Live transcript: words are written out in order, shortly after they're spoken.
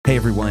Hey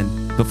everyone,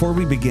 before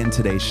we begin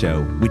today's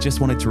show, we just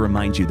wanted to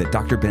remind you that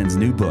Dr. Ben's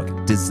new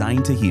book,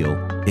 Designed to Heal,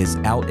 is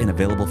out and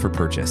available for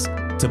purchase.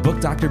 To book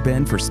Dr.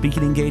 Ben for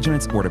speaking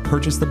engagements or to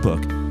purchase the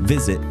book,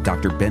 visit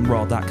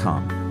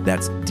drbenrall.com.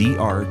 That's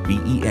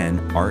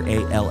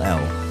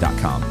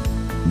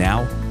drbenrall.com.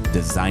 Now,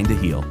 Designed to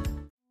Heal.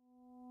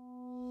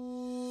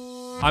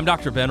 I'm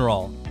Dr.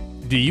 Benrall.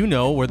 Do you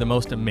know where the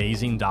most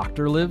amazing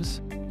doctor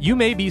lives? You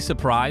may be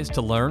surprised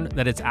to learn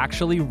that it's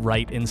actually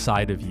right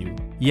inside of you.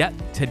 Yet,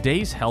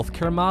 today's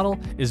healthcare model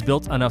is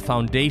built on a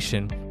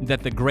foundation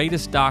that the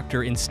greatest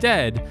doctor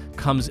instead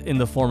comes in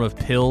the form of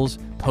pills,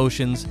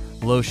 potions,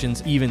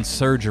 lotions, even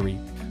surgery.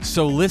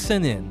 So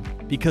listen in,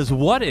 because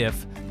what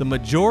if the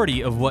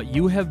majority of what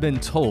you have been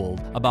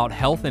told about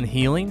health and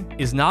healing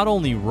is not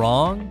only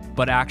wrong,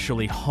 but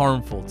actually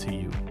harmful to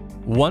you?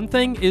 One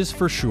thing is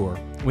for sure.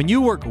 When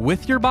you work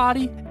with your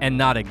body and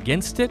not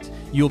against it,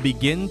 you'll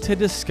begin to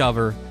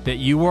discover that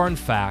you are in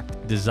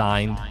fact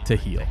designed to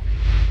heal.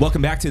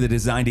 Welcome back to the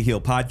Designed to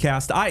Heal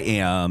podcast. I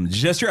am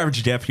just your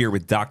average Jeff here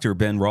with Dr.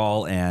 Ben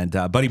Rall. And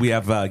buddy, we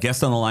have a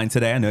guest on the line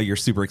today. I know you're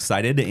super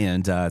excited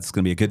and it's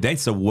going to be a good day.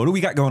 So what do we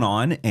got going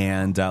on?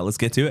 And let's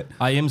get to it.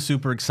 I am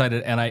super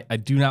excited, and I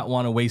do not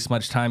want to waste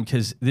much time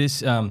because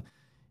this...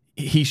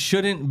 he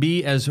shouldn't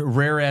be as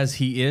rare as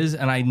he is,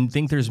 and I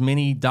think there's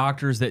many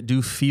doctors that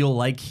do feel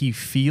like he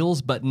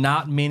feels, but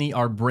not many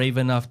are brave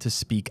enough to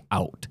speak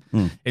out.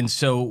 And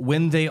so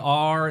when they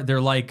are,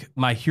 they're like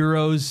my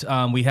heroes.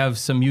 We have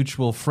some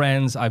mutual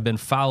friends. I've been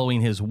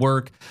following his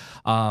work.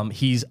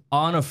 He's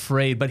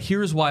unafraid, but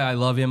here's why I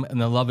love him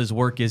and I love his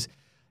work is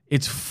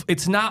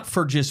it's not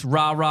for just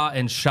rah-rah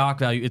and shock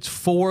value. It's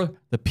for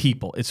the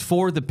people. It's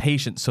for the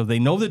patient. So they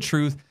know the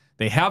truth.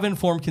 They have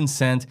informed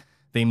consent.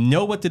 They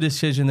know what the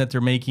decision that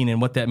they're making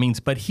and what that means.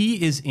 But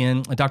he is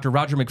in, Dr.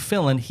 Roger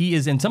McFillin, he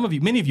is in,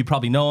 many of you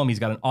probably know him. He's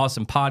got an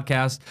awesome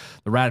podcast,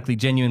 the Radically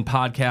Genuine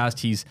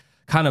podcast. He's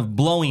kind of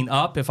blowing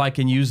up, if I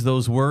can use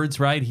those words,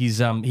 right?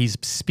 He's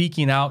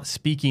speaking out,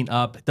 speaking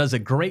up, does a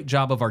great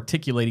job of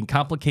articulating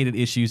complicated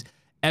issues,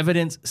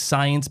 evidence,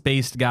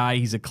 science-based guy.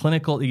 He's a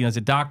clinical, he has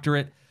a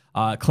doctorate,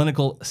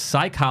 clinical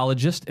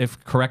psychologist,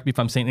 correct me if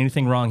I'm saying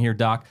anything wrong here,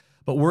 Doc.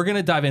 But we're going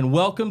to dive in.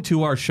 Welcome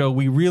to our show.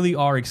 We really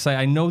are excited.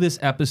 I know this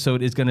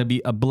episode is going to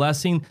be a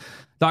blessing.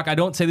 Doc, I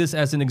don't say this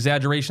as an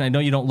exaggeration. I know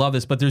you don't love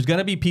this, but there's going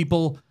to be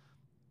people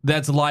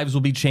that's lives will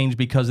be changed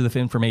because of the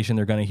information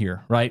they're going to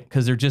hear, right?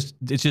 Because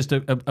it's just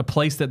a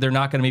place that they're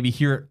not going to maybe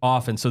hear it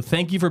often. So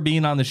thank you for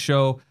being on the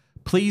show.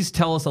 Please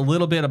tell us a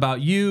little bit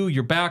about you,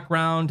 your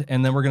background,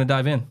 and then we're going to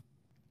dive in.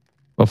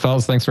 Well,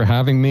 fellas, thanks for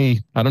having me.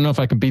 I don't know if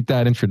I can beat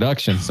that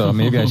introduction, so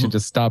maybe I should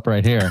just stop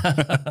right here.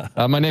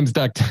 My name's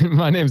Dr.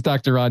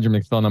 Roger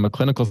McFillin. I'm a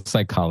clinical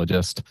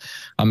psychologist.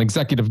 I'm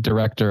executive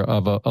director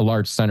of a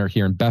large center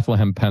here in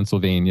Bethlehem,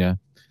 Pennsylvania.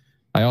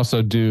 I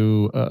also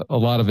do a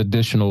lot of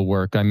additional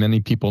work. Many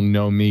people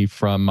know me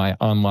from my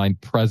online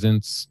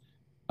presence.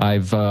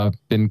 I've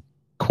been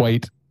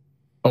quite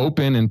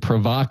open and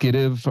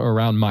provocative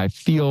around my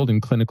field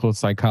in clinical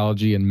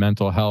psychology and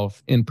mental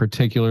health, in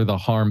particular, the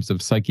harms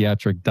of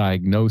psychiatric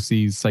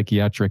diagnoses,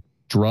 psychiatric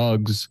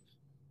drugs,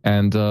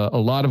 and a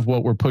lot of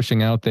what we're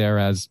pushing out there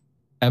as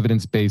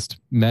evidence-based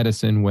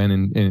medicine, when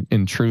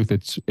in truth,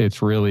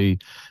 it's really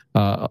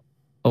a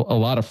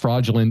lot of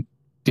fraudulent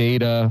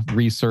data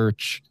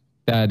research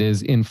that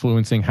is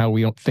influencing how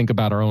we don't think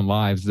about our own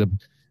lives.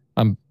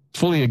 I'm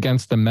fully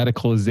against the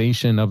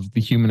medicalization of the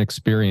human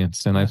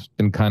experience, and I've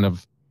been kind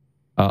of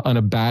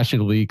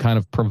unabashedly kind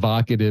of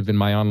provocative in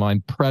my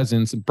online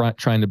presence,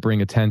 trying to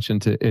bring attention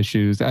to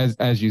issues,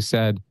 as you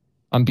said,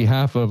 on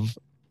behalf of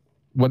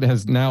what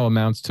has now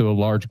amounts to a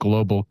large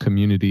global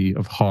community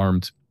of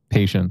harmed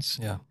patients.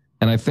 Yeah.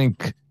 And I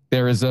think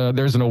there's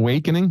an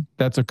awakening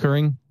that's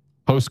occurring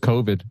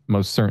post-COVID,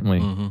 most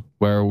certainly,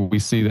 where we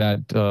see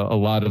that a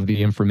lot of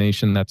the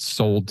information that's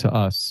sold to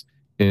us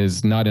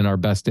is not in our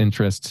best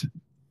interest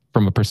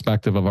from a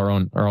perspective of our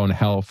own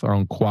health, our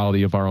own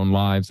quality of our own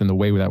lives, and the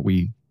way that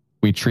we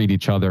treat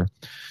each other.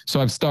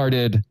 So I've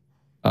started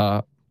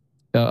a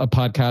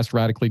podcast,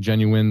 Radically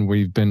Genuine.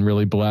 We've been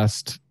really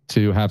blessed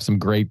to have some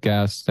great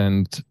guests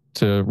and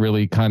to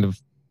really kind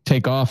of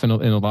take off in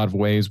a lot of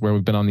ways, where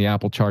we've been on the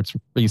Apple charts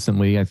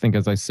recently. I think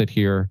as I sit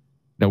here,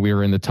 we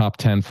were in the top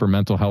 10 for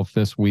mental health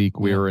this week.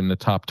 We were in the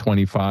top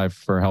 25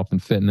 for health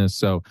and fitness.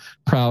 So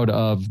proud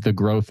of the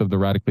growth of the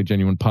Radically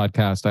Genuine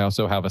podcast. I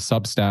also have a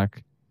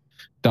Substack,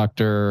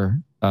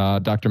 Dr.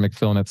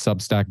 McFillin at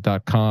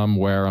Substack.com,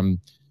 where I'm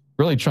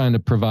really trying to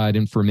provide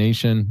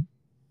information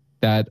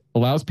that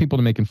allows people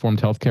to make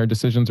informed healthcare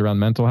decisions around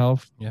mental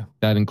health. Yeah.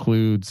 That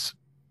includes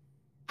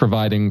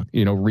providing,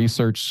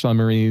 research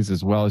summaries,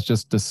 as well as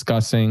just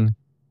discussing,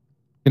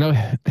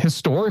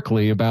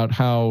 historically about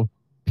how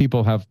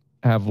people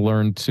have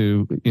learned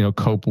to,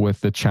 cope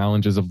with the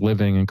challenges of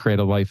living and create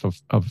a life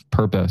of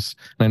purpose.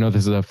 And I know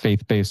this is a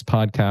faith-based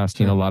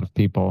podcast. A lot of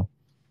people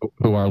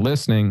who are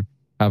listening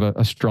have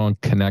a strong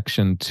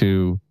connection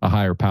to a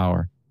higher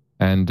power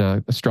and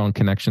a strong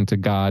connection to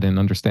God, and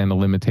understand the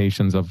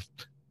limitations of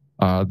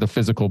the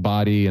physical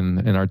body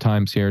and in our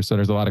times here. So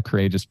there's a lot of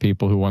courageous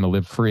people who want to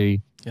live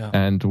free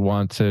and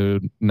want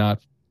to not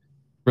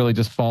really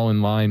just fall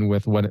in line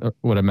with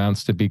what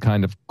amounts to be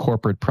kind of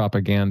corporate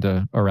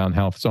propaganda around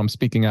health. So I'm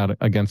speaking out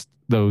against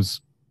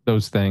those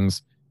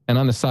things. And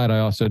on the side, I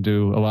also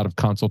do a lot of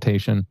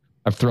consultation.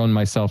 I've thrown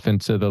myself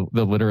into the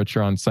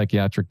literature on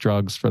psychiatric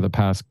drugs for the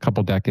past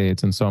couple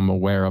decades. And so I'm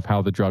aware of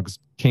how the drugs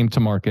came to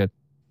market,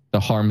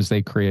 the harms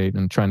they create,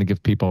 and trying to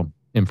give people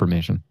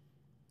information.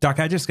 Doc,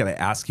 I just got to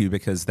ask you,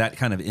 because that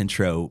kind of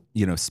intro,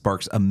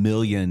 sparks a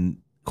million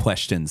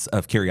questions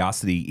of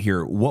curiosity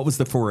here. What was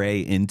the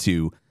foray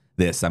into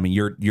this? I mean,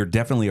 you're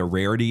definitely a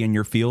rarity in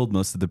your field.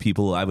 Most of the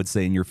people, I would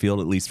say, in your field,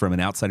 at least from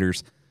an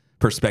outsider's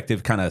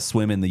perspective, kind of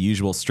swim in the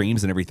usual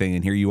streams and everything.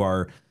 And here you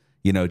are,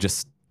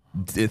 just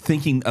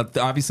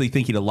obviously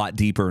thinking a lot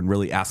deeper and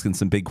really asking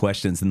some big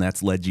questions. And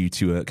that's led you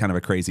to a kind of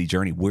a crazy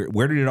journey.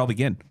 Where did it all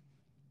begin?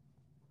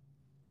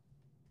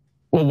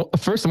 Well,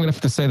 first, I'm going to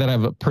have to say that I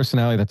have a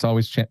personality that's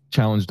always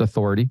challenged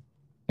authority.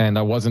 And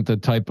I wasn't the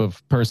type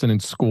of person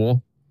in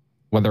school,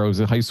 whether I was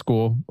in high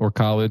school or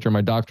college or my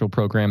doctoral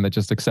program, that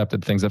just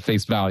accepted things at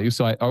face value.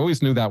 So I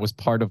always knew that was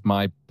part of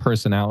my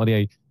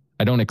personality.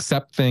 I don't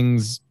accept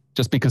things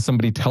just because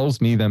somebody tells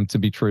me them to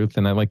be truth.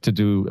 And I like to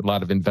do a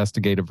lot of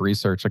investigative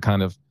research. I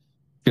kind of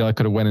feel I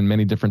could have went in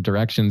many different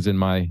directions in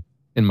my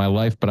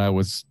life, but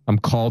I'm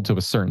called to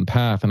a certain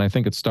path. And I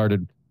think it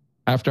started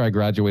after I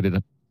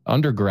graduated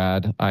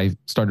undergrad. I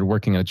started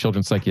working at a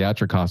children's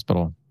psychiatric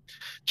hospital.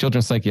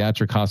 Children's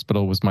psychiatric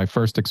hospital was my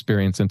first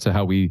experience into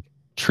how we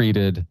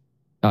treated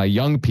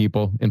young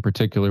people in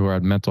particular who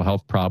had mental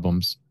health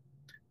problems.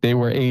 They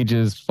were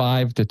ages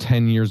 5 to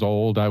 10 years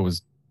old. I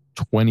was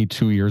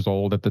 22 years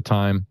old at the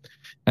time.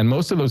 And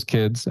most of those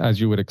kids,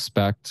 as you would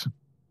expect,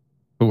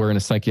 who were in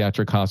a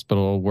psychiatric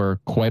hospital were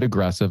quite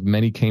aggressive.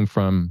 Many came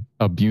from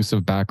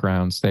abusive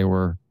backgrounds. They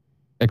were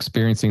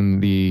experiencing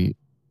the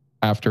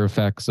after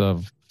effects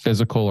of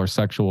physical or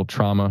sexual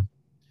trauma.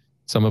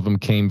 Some of them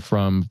came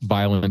from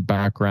violent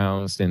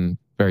backgrounds in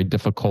very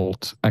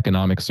difficult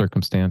economic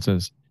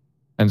circumstances.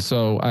 And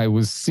so I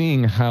was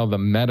seeing how the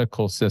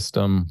medical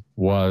system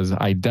was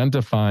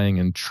identifying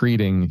and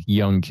treating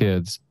young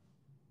kids.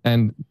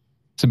 And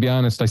to be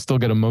honest, I still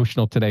get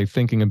emotional today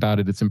thinking about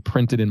it. It's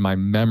imprinted in my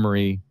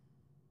memory,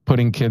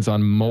 putting kids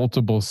on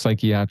multiple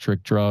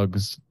psychiatric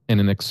drugs in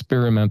an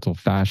experimental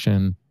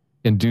fashion,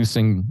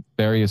 inducing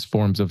various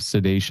forms of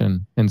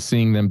sedation and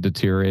seeing them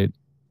deteriorate.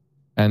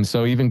 And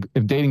so even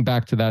dating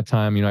back to that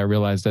time, I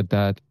realized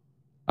that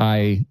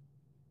I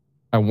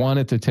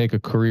wanted to take a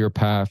career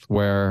path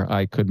where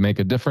I could make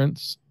a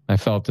difference. I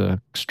felt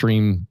an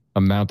extreme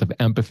amount of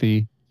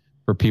empathy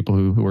for people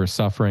who were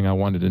suffering. I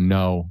wanted to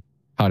know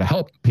how to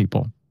help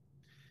people.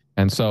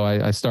 And so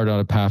I started on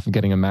a path of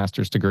getting a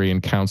master's degree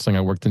in counseling.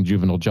 I worked in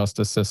juvenile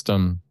justice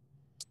system.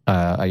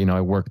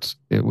 I worked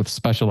with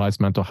specialized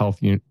mental health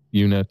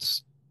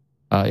units.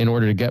 In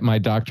order to get my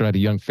doctorate, I had a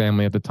young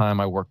family at the time.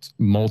 I worked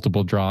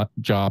multiple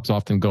jobs,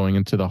 often going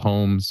into the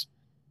homes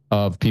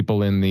of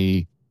people in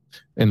the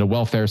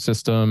welfare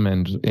system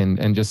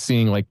and just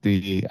seeing like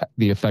the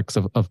effects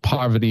of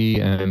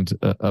poverty and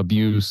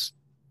abuse,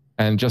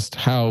 and just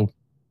how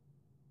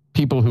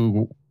people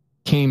who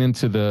came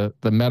into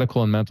the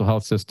medical and mental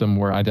health system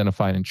were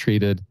identified and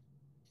treated.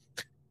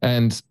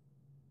 And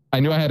I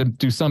knew I had to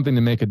do something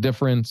to make a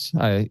difference.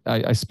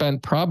 I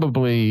spent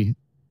probably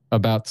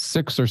about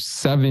 6 or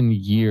 7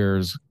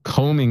 years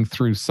combing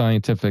through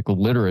scientific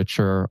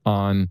literature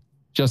on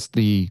just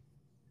the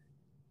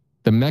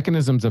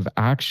mechanisms of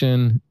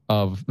action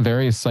of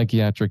various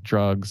psychiatric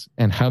drugs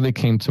and how they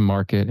came to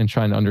market, and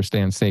trying to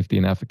understand safety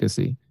and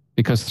efficacy.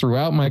 Because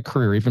throughout my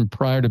career, even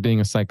prior to being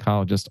a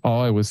psychologist,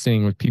 all I was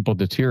seeing was people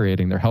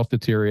deteriorating, their health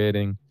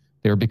deteriorating.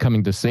 They were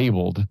becoming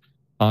disabled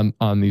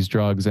on these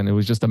drugs. And it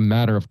was just a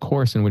matter of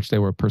course in which they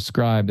were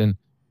prescribed. And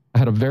I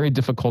had a very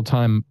difficult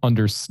time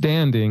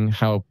understanding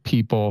how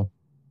people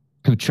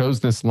who chose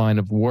this line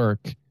of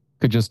work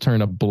could just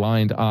turn a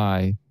blind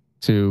eye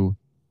to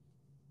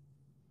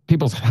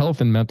people's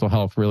health and mental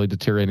health really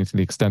deteriorating to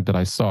the extent that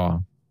I saw.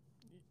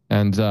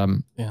 And,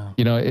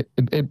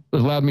 it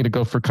allowed me to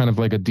go for kind of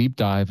like a deep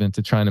dive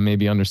into trying to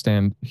maybe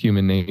understand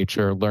human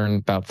nature, learn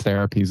about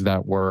therapies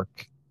that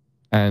work,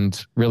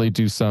 and really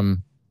do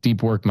some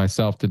deep work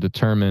myself to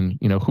determine,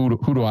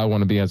 who do I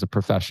want to be as a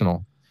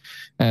professional.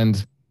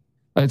 And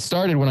it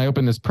started when I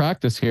opened this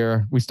practice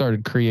here. We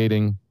started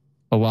creating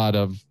a lot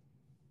of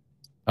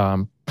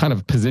kind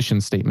of position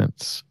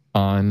statements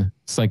on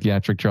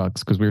psychiatric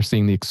drugs because we were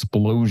seeing the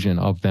explosion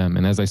of them.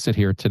 And as I sit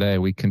here today,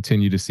 we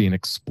continue to see an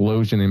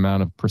explosion in the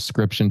amount of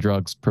prescription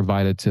drugs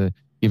provided to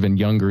even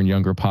younger and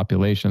younger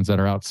populations that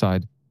are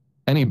outside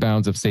any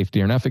bounds of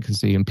safety and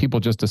efficacy. And people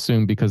just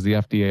assume because the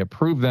FDA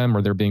approved them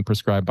or they're being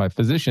prescribed by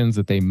physicians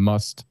that they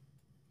must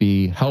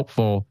be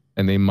helpful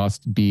and they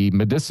must be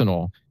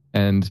medicinal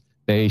and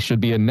they should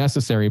be a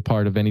necessary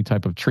part of any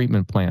type of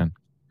treatment plan,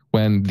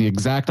 when the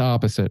exact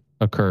opposite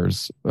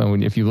occurs.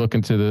 If you look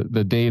into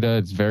the data,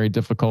 it's very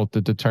difficult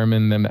to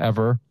determine them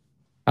ever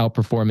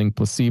outperforming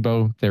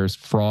placebo. There's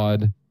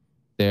fraud.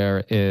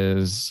 There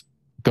is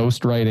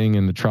ghostwriting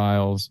in the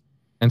trials.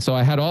 And so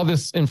I had all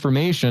this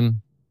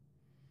information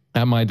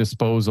at my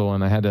disposal,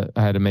 and I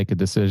had to make a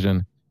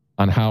decision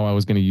on how I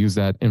was going to use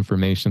that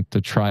information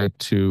to try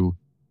to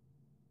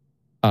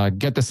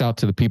get this out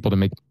to the people to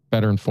make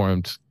better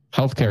informed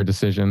healthcare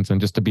decisions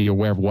and just to be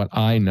aware of what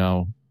I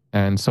know.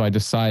 And so I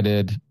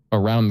decided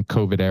around the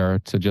COVID era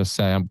to just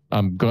say,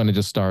 I'm going to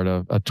just start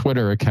a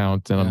Twitter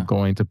account, and I'm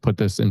going to put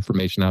this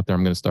information out there.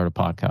 I'm going to start a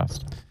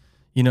podcast.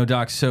 You know,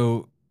 Doc,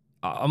 so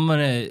I'm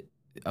going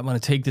to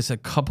take this a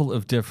couple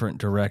of different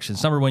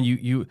directions. Number one,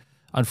 you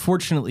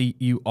unfortunately,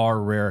 you are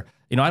rare.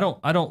 You know,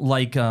 I don't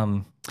like,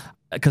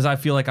 because I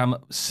feel like I'm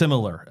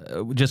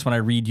similar. Just when I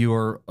read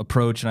your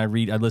approach and I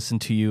listen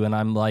to you, and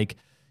I'm like,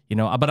 you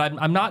know, but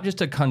I'm not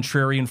just a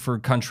contrarian for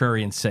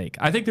contrarian's sake.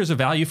 I think there's a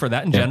value for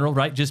that in general,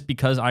 right? Just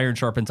because iron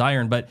sharpens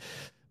iron, but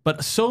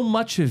so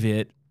much of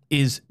it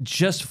is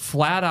just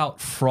flat out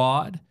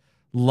fraud,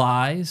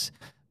 lies,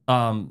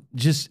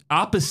 just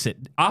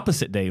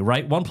opposite day,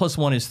 right? 1 +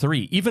 1 is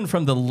 3. Even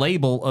from the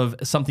label of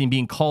something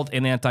being called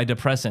an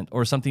antidepressant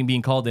or something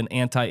being called an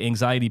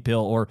anti-anxiety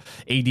pill or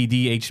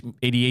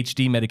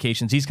ADHD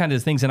medications, these kinds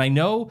of things.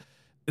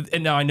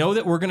 And now I know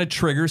that we're going to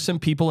trigger some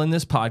people in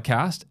this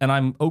podcast, and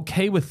I'm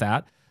okay with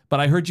that. But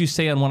I heard you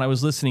say on one I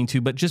was listening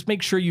to, but just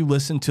make sure you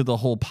listen to the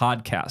whole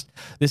podcast.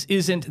 This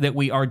isn't that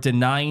we are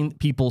denying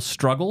people's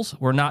struggles.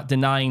 We're not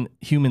denying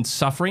human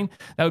suffering.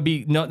 That would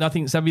be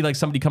nothing. That'd be like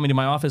somebody coming to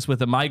my office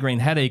with a migraine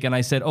headache, and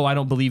I said, "Oh, I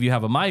don't believe you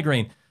have a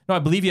migraine." No, I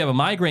believe you have a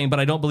migraine, but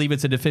I don't believe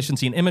it's a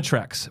deficiency in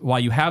Imitrex why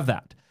you have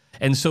that.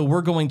 And so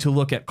we're going to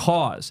look at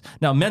cause.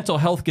 Now, mental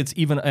health gets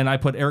even, and I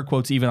put air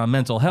quotes even on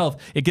mental health,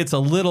 it gets a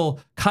little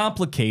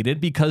complicated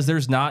because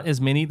there's not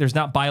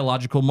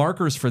biological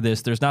markers for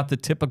this. There's not the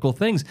typical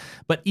things.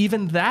 But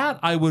even that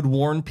I would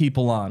warn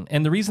people on.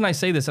 And the reason I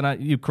say this,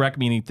 and you correct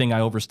me anything I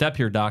overstep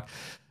here, Doc,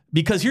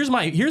 because here's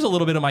a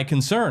little bit of my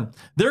concern.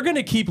 They're going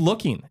to keep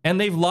looking, and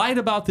they've lied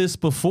about this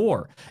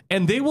before,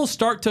 and they will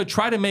start to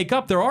try to make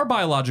up. There are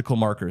biological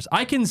markers.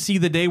 I can see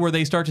the day where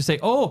they start to say,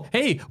 "Oh,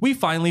 hey, we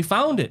finally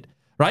found it."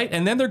 Right?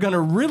 And then they're going to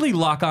really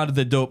lock onto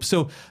the dope.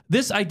 So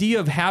this idea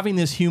of having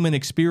this human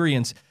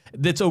experience,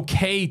 that's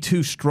okay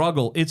to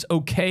struggle. It's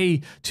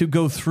okay to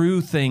go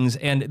through things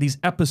and these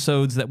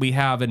episodes that we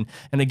have. And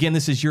again,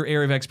 this is your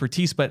area of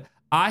expertise, but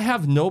I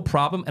have no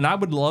problem. And I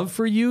would love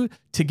for you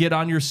to get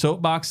on your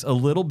soapbox a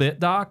little bit,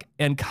 Doc,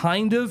 and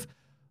kind of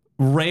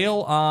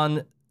rail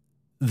on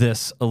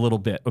this a little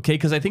bit. Okay.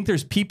 Because I think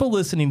there's people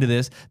listening to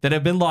this that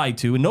have been lied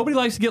to, and nobody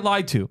likes to get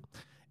lied to.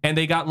 And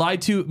they got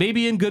lied to,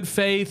 maybe in good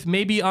faith,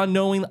 maybe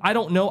unknowing. I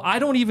don't know. I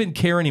don't even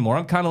care anymore.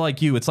 I'm kind of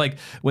like you. It's like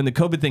when the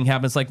COVID thing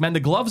happens, like, man, the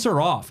gloves are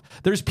off.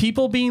 There's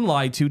people being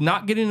lied to,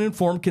 not getting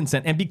informed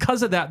consent. And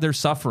because of that, they're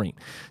suffering.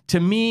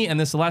 To me, and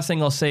this is the last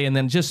thing I'll say, and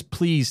then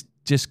please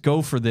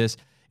go for this.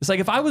 It's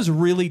like if I was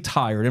really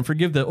tired, and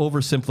forgive the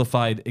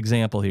oversimplified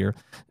example here,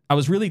 I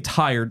was really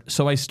tired,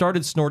 so I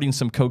started snorting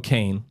some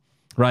cocaine,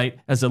 right,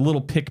 as a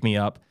little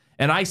pick-me-up.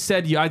 And I'd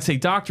say,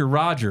 Dr.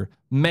 Roger,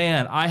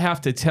 man, I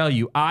have to tell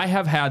you, I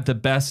have had the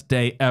best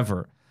day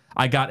ever.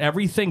 I got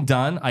everything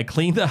done. I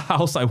cleaned the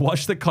house. I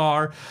washed the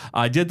car.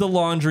 I did the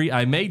laundry.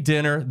 I made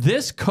dinner.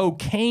 This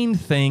cocaine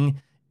thing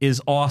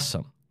is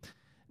awesome.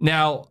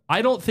 Now,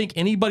 I don't think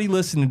anybody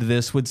listening to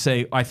this would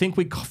say, I think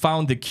we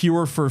found the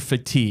cure for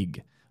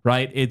fatigue,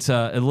 right? It's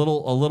a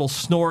little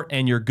snort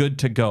and you're good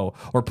to go.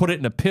 Or put it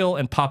in a pill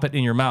and pop it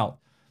in your mouth.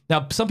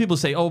 Now, some people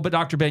say, oh, but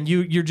Dr. Ben,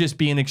 you're just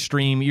being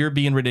extreme. You're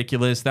being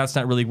ridiculous. That's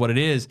not really what it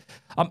is.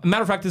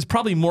 Matter of fact, it's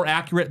probably more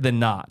accurate than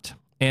not.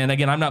 And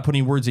again, I'm not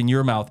putting words in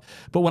your mouth.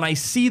 But when I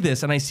see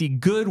this and I see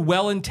good,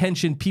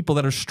 well-intentioned people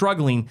that are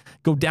struggling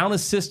go down a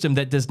system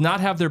that does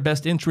not have their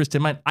best interest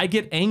in mind, I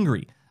get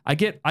angry. I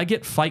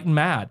get fighting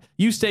mad.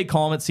 You stay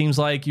calm. It seems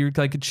like you're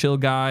like a chill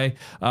guy,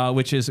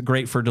 which is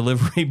great for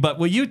delivery. But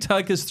will you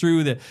take us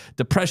through the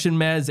depression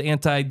meds,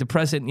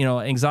 antidepressant,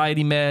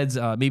 anxiety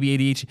meds, maybe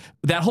ADHD,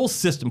 that whole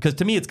system? Because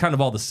to me, it's kind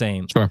of all the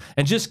same. Sure.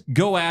 And just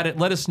go at it.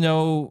 Let us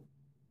know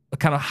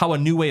kind of how a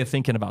new way of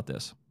thinking about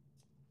this.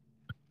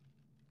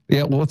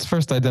 Yeah, well, let's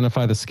first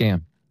identify the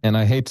scam. And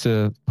I hate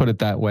to put it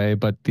that way,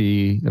 but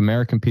the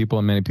American people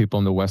and many people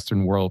in the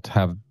Western world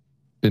have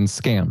been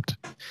scammed.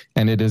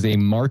 And it is a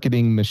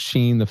marketing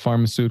machine. The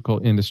pharmaceutical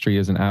industry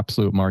is an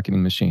absolute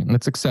marketing machine.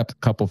 Let's accept a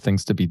couple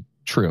things to be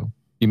true.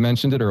 You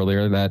mentioned it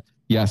earlier that,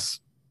 yes,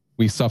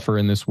 we suffer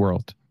in this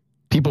world.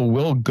 People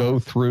will go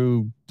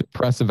through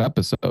depressive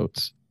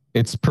episodes.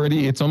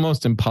 It's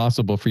almost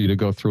impossible for you to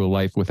go through a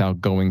life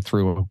without going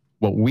through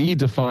what we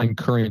define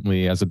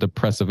currently as a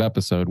depressive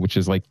episode, which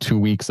is like 2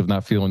 weeks of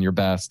not feeling your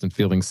best and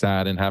feeling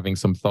sad and having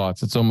some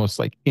thoughts. It's almost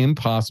like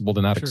impossible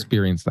to not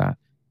experience that.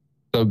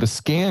 So the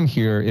scam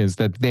here is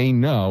that they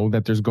know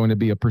that there's going to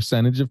be a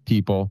percentage of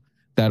people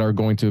that are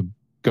going to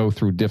go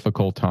through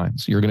difficult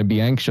times. You're going to be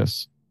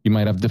anxious. You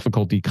might have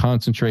difficulty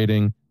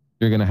concentrating.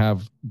 You're going to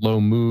have low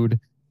mood.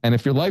 And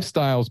if your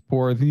lifestyle is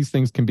poor, these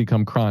things can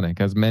become chronic.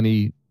 As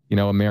many,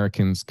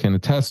 Americans can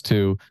attest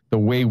to, the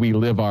way we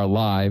live our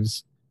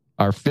lives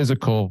our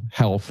physical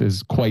health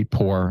is quite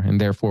poor,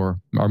 and therefore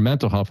our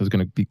mental health is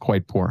going to be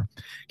quite poor.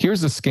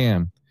 Here's a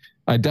scam.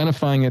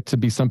 Identifying it to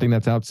be something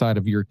that's outside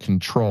of your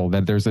control,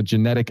 that there's a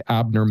genetic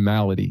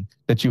abnormality,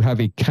 that you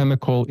have a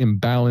chemical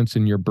imbalance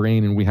in your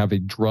brain, and we have a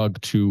drug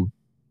to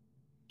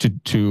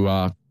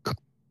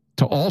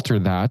alter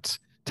that,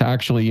 to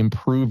actually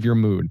improve your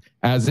mood,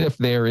 as if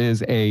there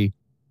is a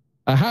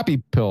happy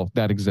pill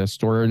that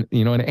exists, or an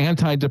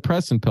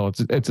antidepressant pill.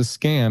 It's a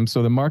scam.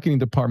 So the marketing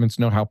departments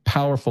know how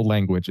powerful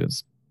language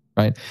is,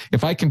 right?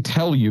 If I can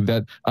tell you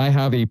that I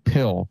have a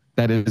pill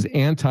that is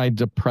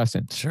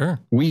antidepressant, sure,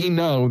 we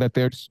know that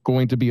there's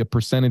going to be a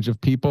percentage of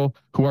people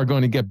who are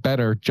going to get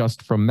better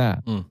just from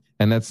that.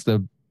 And that's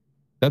the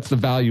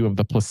value of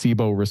the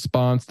placebo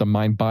response, the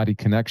mind-body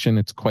connection.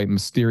 It's quite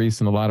mysterious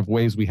in a lot of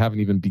ways. We haven't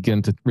even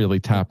begun to really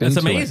tap into it.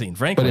 It's amazing,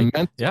 frankly.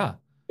 But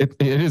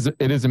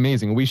it is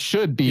amazing. We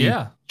should be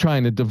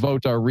trying to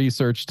devote our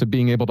research to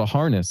being able to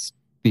harness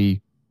the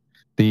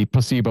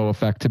placebo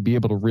effect to be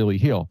able to really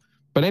heal.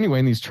 But anyway,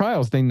 in these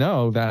trials, they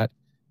know that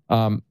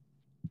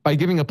by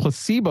giving a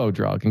placebo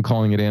drug and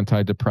calling it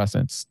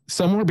antidepressants,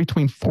 somewhere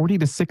between 40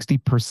 to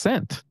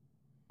 60%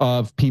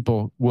 of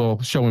people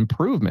will show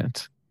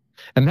improvement.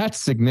 And that's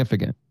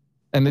significant.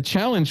 And the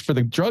challenge for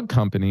the drug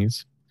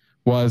companies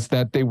was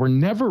that they were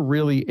never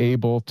really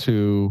able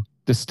to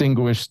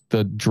distinguish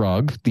the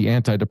drug, the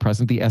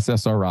antidepressant, the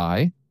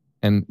SSRI,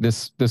 and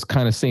this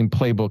kind of same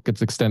playbook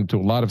gets extended to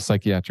a lot of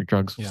psychiatric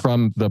drugs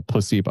from the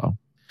placebo.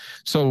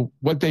 So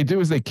what they do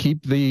is they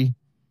keep the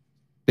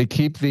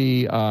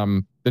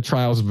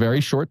trials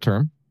very short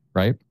term,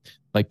 right?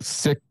 Like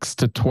 6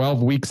 to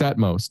 12 weeks at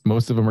most.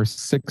 Most of them are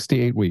 6 to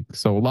 8 weeks.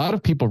 So a lot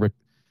of people,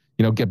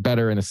 get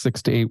better in a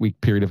 6 to 8 week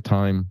period of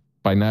time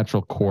by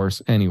natural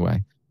course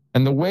anyway.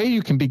 And the way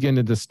you can begin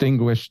to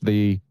distinguish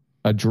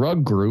a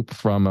drug group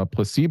from a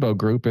placebo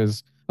group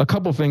is a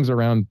couple things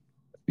around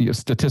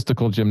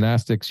statistical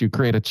gymnastics. You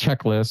create a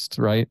checklist,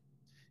 right?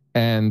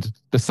 And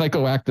the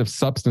psychoactive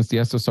substance, the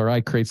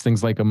SSRI, creates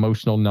things like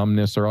emotional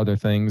numbness or other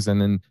things.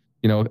 And then,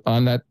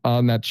 on that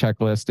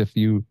checklist, if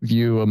you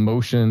view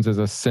emotions as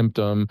a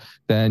symptom,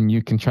 then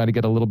you can try to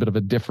get a little bit of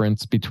a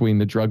difference between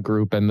the drug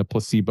group and the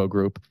placebo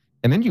group.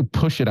 And then you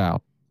push it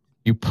out.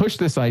 You push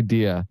this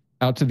idea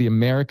out to the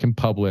American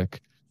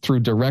public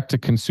through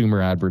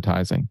direct-to-consumer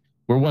advertising.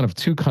 We're one of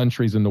 2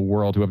 countries in the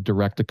world who have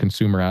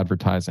direct-to-consumer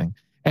advertising.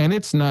 And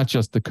it's not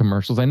just the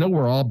commercials. I know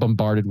we're all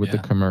bombarded with the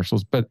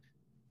commercials, but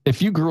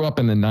if you grew up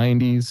in the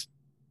 90s,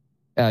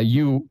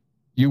 you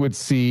would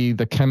see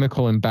the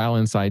chemical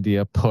imbalance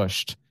idea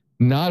pushed,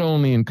 not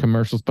only in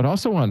commercials, but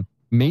also on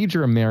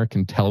major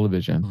American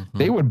television. Mm-hmm.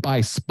 They would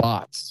buy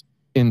spots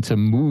into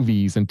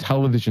movies and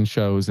television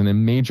shows and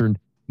in major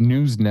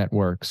news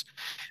networks.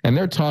 And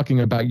they're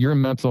talking about your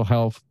mental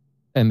health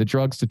and the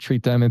drugs to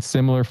treat them. It's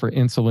similar for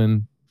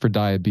insulin for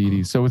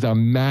diabetes. So it's a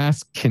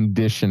mass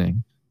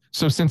conditioning.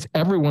 So since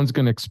everyone's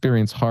going to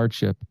experience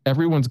hardship,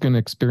 everyone's going to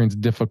experience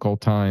difficult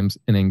times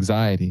and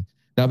anxiety,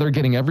 now they're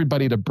getting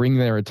everybody to bring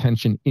their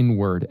attention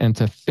inward and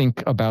to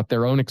think about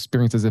their own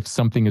experience as if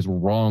something is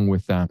wrong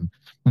with them.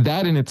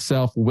 That in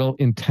itself will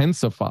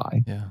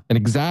intensify and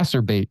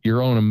exacerbate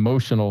your own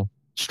emotional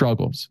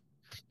struggles.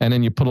 And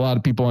then you put a lot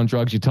of people on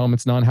drugs, you tell them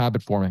it's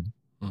non-habit forming,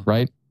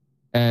 right?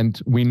 And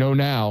we know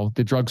now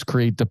the drugs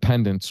create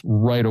dependence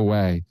right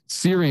away,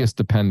 serious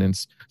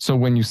dependence. So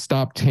when you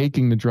stop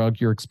taking the drug,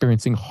 you're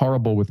experiencing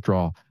horrible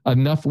withdrawal,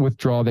 enough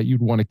withdrawal that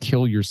you'd want to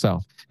kill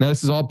yourself. Now,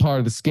 this is all part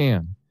of the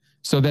scam.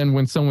 So then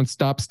when someone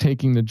stops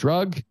taking the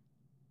drug,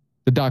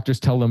 the doctors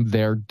tell them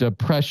their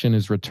depression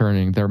is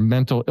returning, their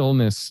mental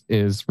illness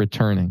is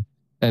returning.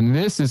 And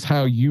this is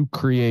how you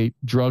create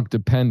drug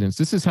dependence.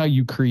 This is how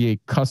you create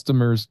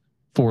customers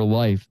for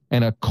life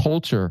and a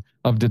culture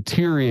of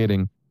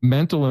deteriorating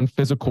mental and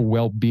physical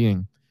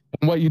well-being.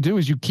 And what you do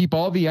is you keep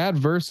all the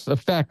adverse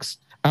effects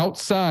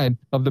outside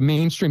of the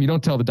mainstream. You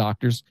don't tell the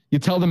doctors. You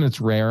tell them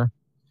it's rare.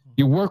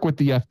 You work with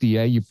the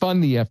FDA. You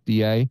fund the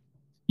FDA.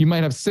 You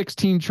might have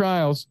 16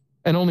 trials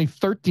and only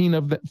 13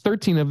 of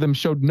them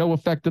showed no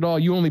effect at all.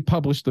 You only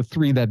published the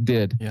 3 that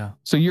did. Yeah.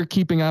 So you're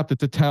keeping out the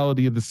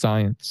totality of the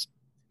science.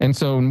 And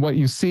so what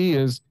you see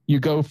is you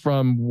go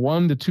from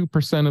 1 to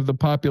 2% of the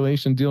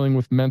population dealing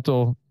with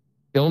mental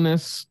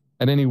illness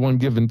at any one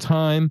given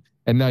time.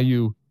 And now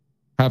you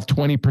have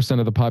 20%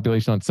 of the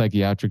population on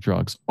psychiatric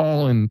drugs,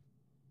 all in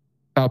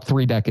about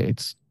 3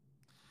 decades.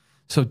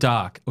 So,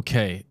 Doc,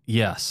 okay,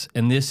 yes.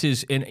 And this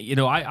is, and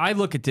I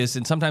look at this,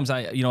 and sometimes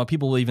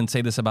people will even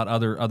say this about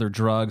other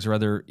drugs or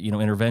other,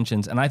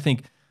 interventions. And I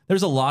think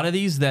there's a lot of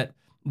these that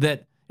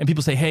and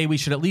people say, hey, we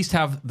should at least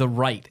have the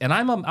right. And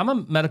I'm a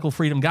medical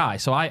freedom guy,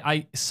 so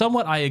I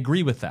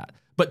agree with that.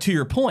 But to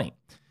your point,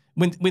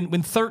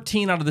 when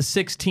 13 out of the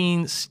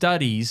 16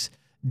 studies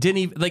didn't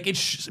even,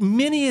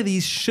 many of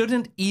these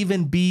shouldn't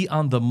even be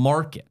on the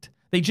market.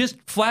 They just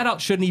flat out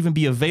shouldn't even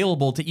be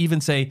available to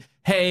even say,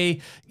 hey,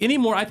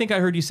 anymore. I think I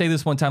heard you say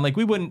this one time, like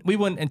we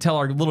wouldn't tell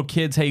our little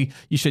kids, hey,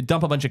 you should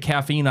dump a bunch of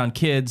caffeine on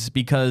kids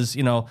because,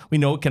 we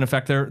know it can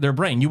affect their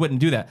brain. You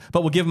wouldn't do that.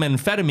 But we'll give them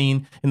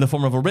amphetamine in the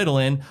form of a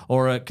Ritalin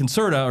or a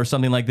Concerta or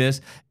something like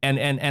this and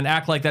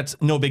act like that's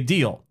no big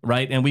deal,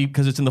 right? And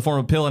because it's in the form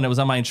of a pill and it was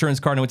on my insurance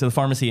card and I went to the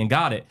pharmacy and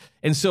got it.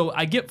 And so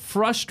I get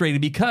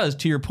frustrated because,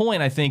 to your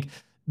point, I think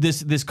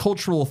this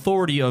cultural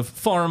authority of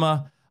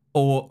pharma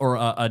or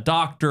a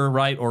doctor,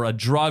 right, or a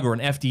drug or an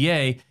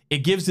FDA, it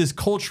gives this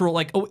cultural,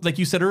 like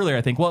you said earlier,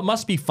 I think, well, it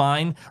must be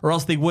fine or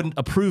else they wouldn't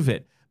approve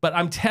it. But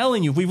I'm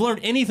telling you, if we've learned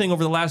anything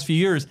over the last few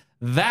years,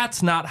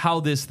 that's not how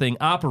this thing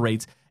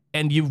operates.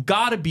 And you've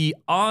got to be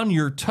on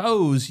your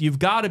toes. You've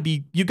got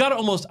to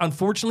almost,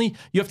 unfortunately,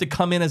 you have to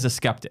come in as a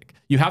skeptic.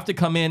 You have to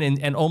come in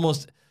and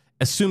almost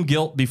assume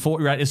guilt before,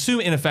 right?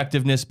 Assume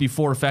ineffectiveness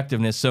before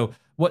effectiveness. So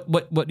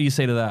what do you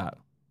say to that?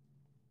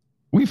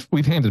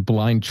 We've handed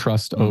blind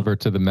trust over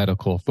to the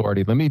medical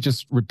authority. Let me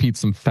just repeat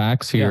some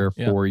facts here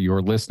for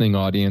your listening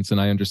audience,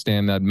 and I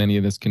understand that many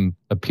of this can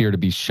appear to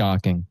be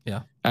shocking.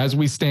 Yeah. As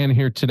we stand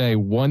here today,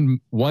 one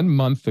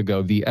month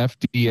ago, the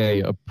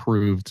FDA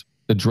approved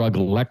the drug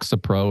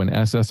Lexapro and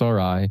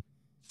SSRI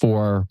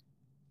for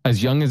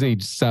as young as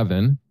age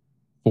 7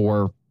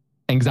 for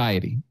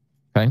anxiety.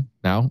 Okay.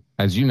 Now,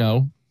 as you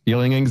know,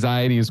 feeling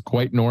anxiety is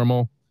quite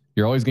normal.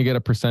 You're always going to get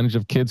a percentage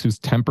of kids whose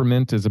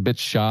temperament is a bit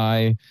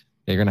shy.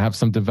 They're going to have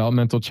some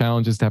developmental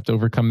challenges to have to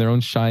overcome their own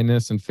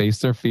shyness and face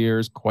their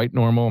fears. Quite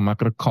normal. I'm not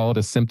going to call it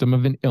a symptom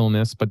of an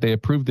illness, but they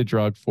approved the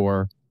drug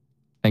for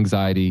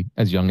anxiety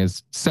as young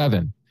as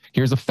 7.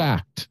 Here's a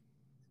fact.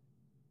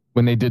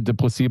 When they did the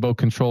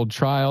placebo-controlled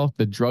trial,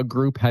 the drug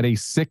group had a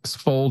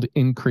 6-fold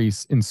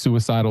increase in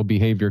suicidal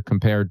behavior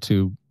compared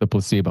to the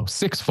placebo.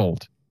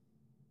 6-fold.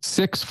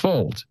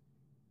 6-fold.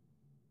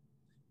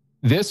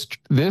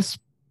 This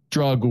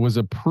drug was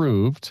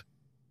approved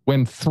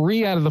when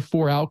 3 out of the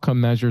 4 outcome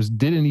measures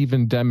didn't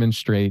even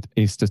demonstrate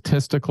a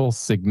statistical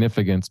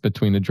significance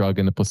between the drug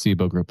and the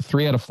placebo group.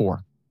 3 out of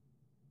 4.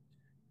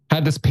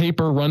 Had this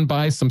paper run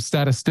by some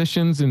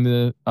statisticians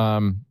in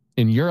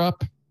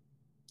Europe,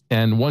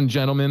 and one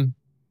gentleman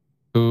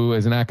who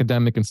is an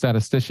academic and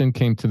statistician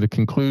came to the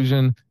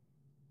conclusion,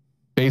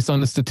 based on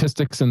the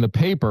statistics in the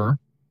paper,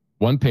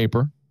 one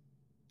paper,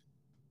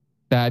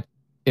 that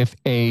if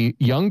a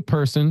young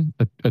person,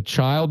 a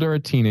child or a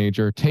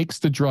teenager, takes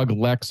the drug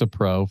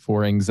Lexapro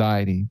for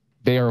anxiety,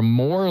 they are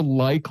more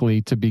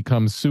likely to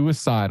become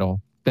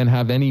suicidal than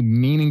have any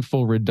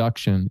meaningful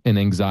reduction in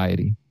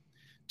anxiety.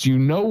 Do you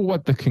know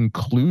what the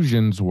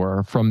conclusions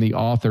were from the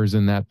authors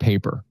in that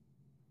paper?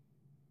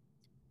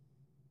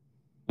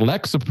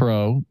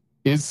 Lexapro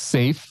is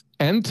safe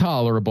and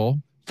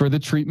tolerable for the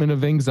treatment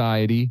of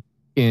anxiety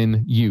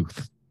in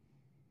youth.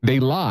 They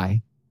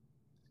lie.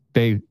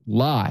 They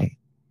lie.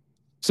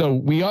 So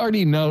we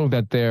already know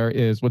that there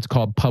is what's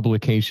called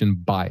publication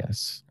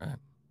bias. Right.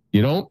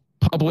 You don't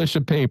publish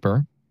a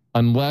paper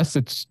unless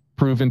it's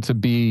proven to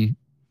be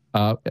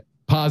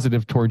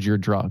positive towards your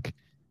drug.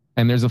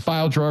 And there's a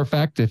file drawer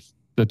effect. If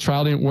the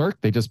trial didn't work,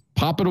 they just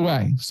pop it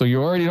away. So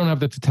you already don't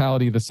have the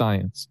totality of the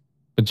science.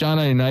 But John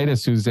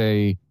Ioannidis, who's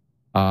a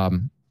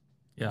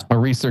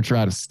researcher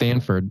out of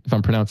Stanford, if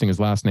I'm pronouncing his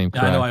last name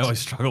correct. I know I always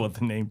struggle with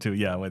the name too.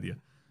 Yeah, I'm with you.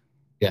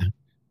 Yeah.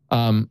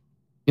 In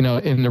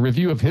the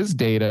review of his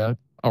data,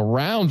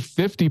 around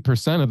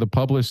 50% of the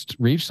published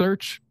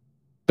research,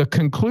 the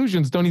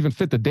conclusions don't even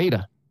fit the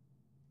data.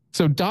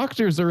 So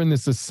doctors are in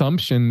this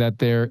assumption that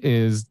there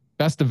is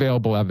best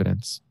available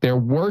evidence. They're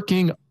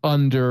working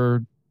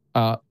under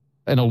an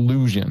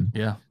illusion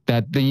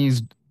that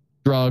these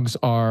drugs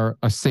are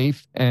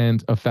safe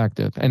and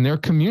effective. And they're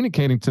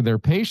communicating to their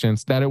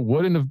patients that it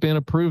wouldn't have been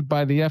approved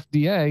by the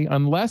FDA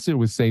unless it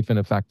was safe and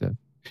effective.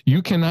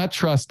 You cannot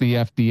trust the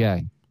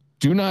FDA.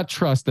 Do not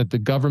trust that the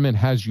government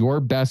has your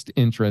best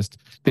interest.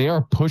 They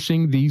are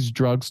pushing these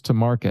drugs to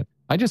market.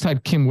 I just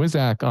had Kim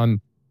Wizak on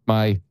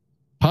my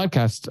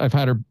podcast. I've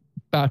had her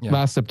back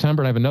last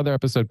September, and I have another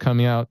episode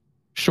coming out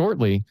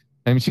shortly.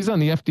 I mean, she's on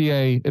the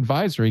FDA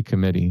advisory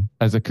committee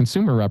as a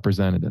consumer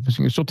representative.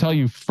 She'll tell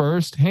you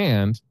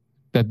firsthand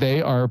that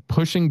they are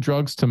pushing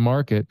drugs to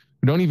market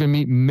who don't even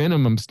meet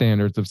minimum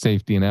standards of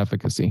safety and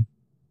efficacy.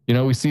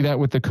 We see that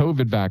with the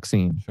COVID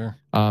vaccine. Sure.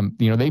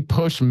 They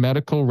push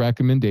medical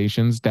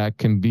recommendations that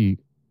can be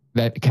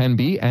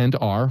and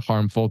are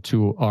harmful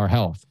to our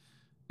health.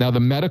 Now, the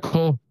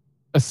medical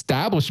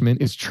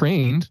establishment is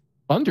trained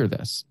under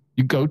this.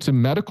 You go to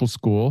medical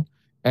school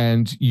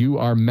and you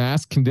are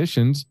mass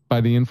conditioned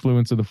by the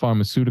influence of the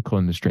pharmaceutical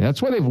industry.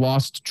 That's why they've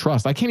lost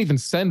trust. I can't even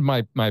send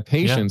my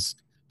patients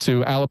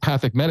to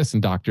allopathic medicine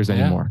doctors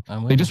anymore.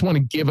 They just want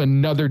to give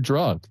another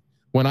drug.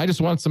 When I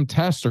just want some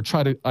tests or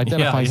try to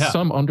identify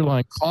some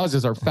underlying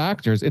causes or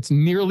factors, it's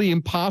nearly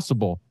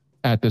impossible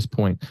at this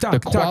point. The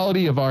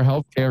quality of our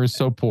healthcare is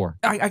so poor.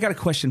 I got a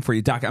question for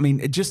you, Doc. I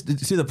mean, just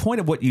to the point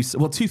of what you,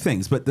 well, 2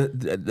 things, but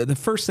the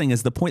first thing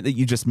is the point that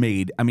you just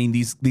made. I mean,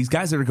 these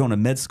guys that are going to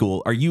med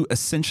school, are you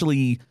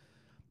essentially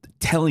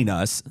telling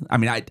us, I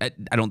mean, I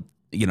don't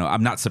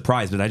I'm not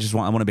surprised, but I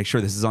want to make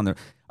sure this is on there.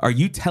 Are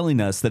you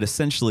telling us that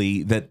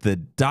essentially that the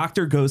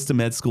doctor goes to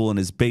med school and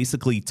is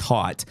basically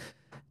taught,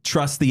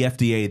 trust the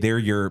FDA, they're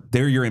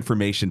your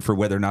information for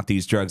whether or not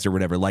these drugs or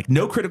whatever, like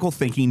no critical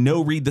thinking,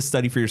 no read the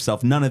study for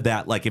yourself, none of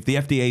that. Like if the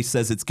FDA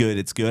says it's good,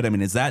 it's good. I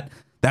mean,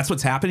 that's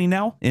what's happening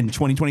now in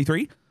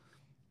 2023?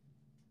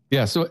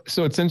 Yeah. So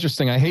it's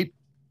interesting. I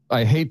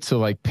hate to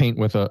like paint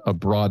with a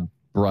broad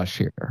brush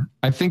here.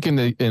 I think in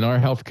our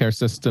healthcare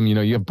system,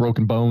 you have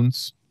broken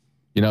bones,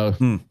 go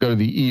to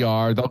the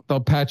ER, they'll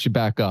patch you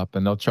back up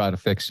and they'll try to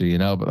fix you,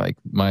 but like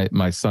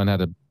my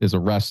son is a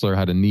wrestler,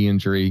 had a knee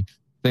injury.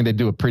 I think they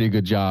do a pretty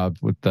good job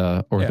with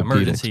the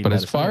orthopedics. But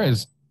as far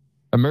as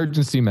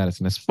emergency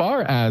medicine, as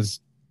far as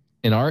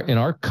in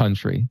our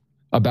country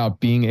about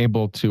being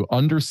able to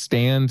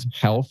understand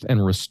health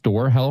and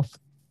restore health,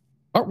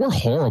 we're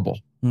horrible.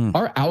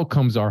 Our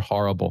outcomes are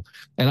horrible.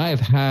 And I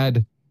have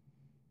had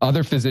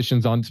other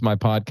physicians onto my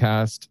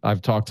podcast.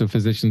 I've talked to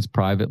physicians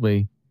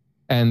privately,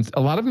 and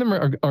a lot of them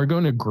are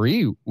going to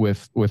agree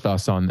with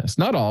us on this.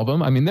 Not all of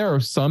them. I mean, there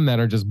are some that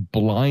are just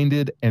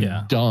blinded and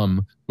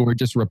dumb, who are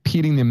just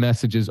repeating the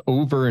messages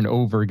over and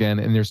over again,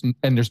 and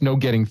there's no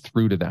getting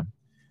through to them.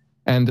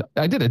 And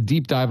I did a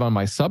deep dive on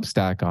my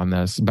Substack on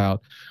this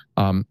about,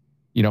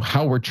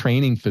 how we're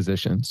training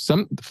physicians.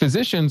 Some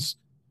physicians,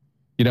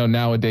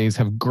 nowadays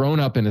have grown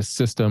up in a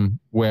system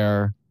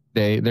where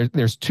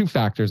there's two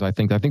factors, I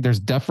think. I think there's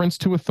deference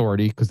to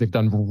authority because they've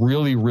done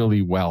really,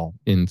 really well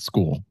in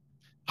school,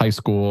 high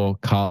school,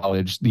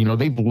 college.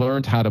 They've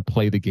learned how to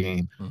play the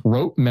game,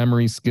 rote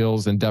memory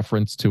skills and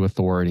deference to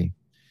authority.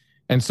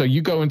 And so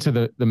you go into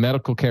the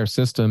medical care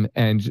system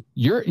and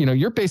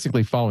you're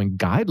basically following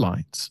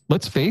guidelines.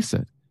 Let's face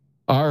it.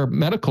 Our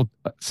medical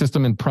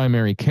system in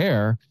primary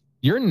care,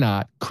 you're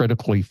not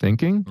critically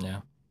thinking.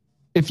 Yeah.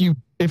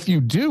 If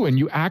you do and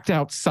you act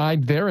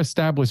outside their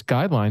established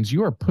guidelines,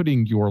 you are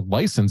putting your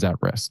license at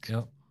risk.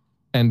 Yep.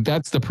 And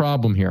that's the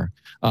problem here.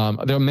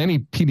 There are many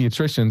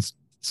pediatricians,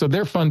 so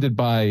they're funded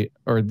by,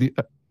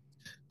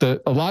 a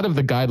lot of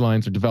the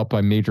guidelines are developed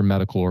by major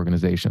medical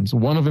organizations.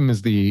 One of them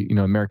is the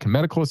American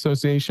Medical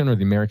Association or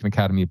the American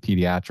Academy of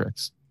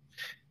Pediatrics.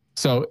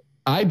 So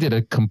I did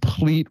a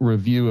complete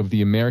review of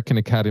the American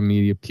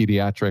Academy of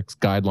Pediatrics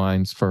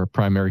guidelines for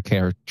primary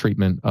care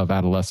treatment of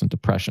adolescent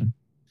depression.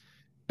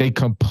 They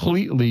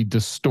completely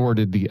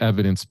distorted the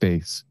evidence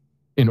base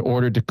in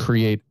order to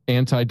create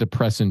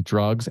antidepressant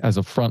drugs as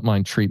a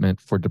frontline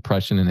treatment for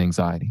depression and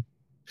anxiety.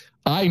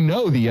 I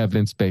know the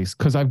evidence base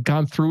because I've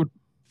gone through it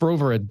for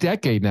over a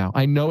decade now.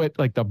 I know it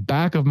like the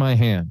back of my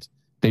hand.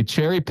 They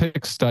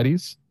cherry-picked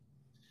studies.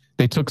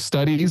 They took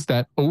studies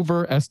that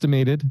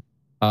overestimated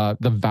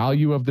the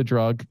value of the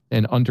drug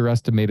and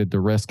underestimated the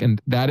risk.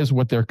 And that is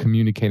what they're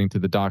communicating to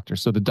the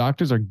doctors. So the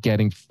doctors are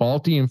getting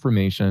faulty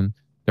information.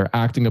 They're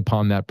acting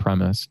upon that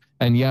premise.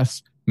 And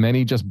yes,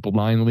 many just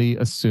blindly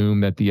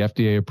assume that the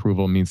FDA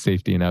approval means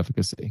safety and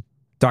efficacy.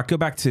 Doc, go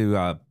back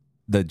to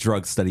the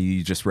drug study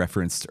you just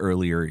referenced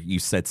earlier. You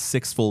said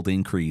 6-fold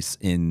increase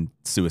in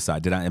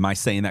suicide. Am I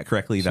saying that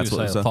correctly?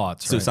 Suicidal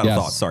thoughts. Suicidal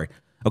thoughts. Sorry.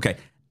 Okay.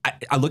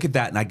 I look at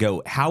that and I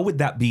go, how would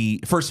that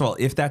be? First of all,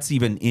 if that's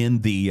even in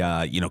the,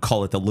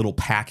 call it the little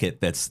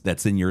packet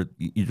that's in your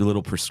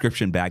little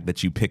prescription bag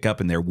that you pick up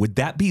in there, would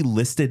that be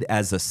listed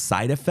as a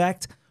side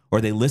effect? Or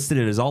they listed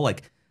it as all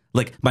like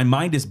my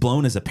mind is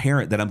blown as a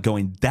parent that I'm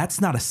going, that's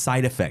not a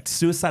side effect.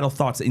 Suicidal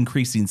thoughts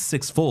increasing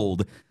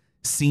 6-fold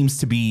seems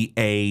to be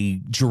a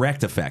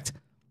direct effect.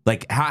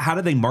 Like how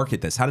do they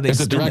market this? How do they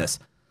spin this?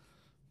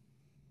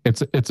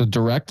 It's a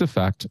direct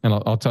effect, and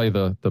I'll tell you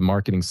the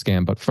marketing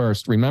scam. But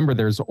first, remember,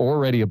 there's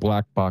already a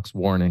black box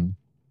warning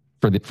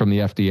from the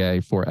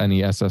FDA for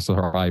any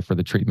SSRI for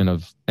the treatment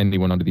of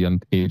anyone under the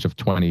age of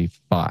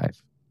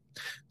 25.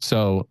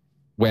 So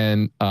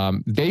when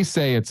they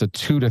say it's a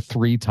 2 to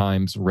 3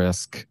 times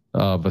risk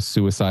of a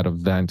suicide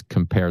event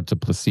compared to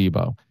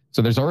placebo,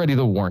 so there's already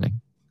the warning.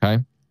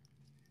 Okay,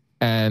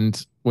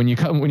 and when you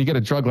get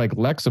a drug like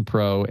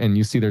Lexapro and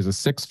you see there's a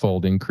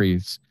 6-fold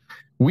increase.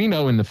 We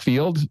know in the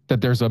field that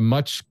there's a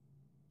much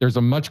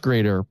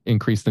greater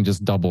increase than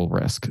just double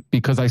risk,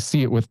 because I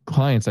see it with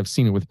clients. I've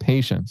seen it with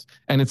patients,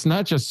 and it's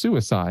not just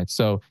suicide.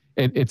 So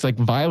it's like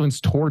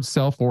violence towards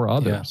self or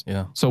others.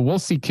 Yeah. So we'll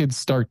see kids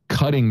start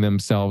cutting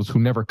themselves who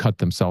never cut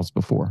themselves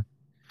before.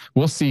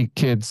 We'll see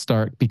kids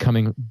start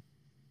becoming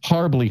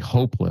horribly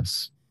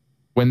hopeless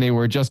when they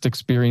were just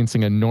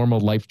experiencing a normal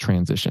life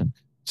transition.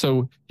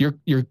 So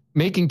you're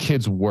making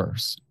kids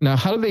worse. Now,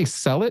 how do they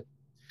sell it?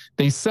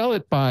 They sell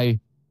it by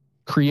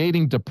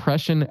creating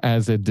depression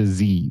as a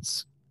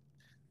disease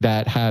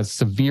that has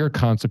severe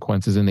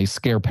consequences, and they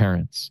scare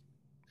parents.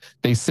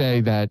 They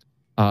say that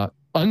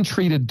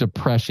untreated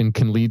depression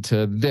can lead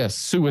to this: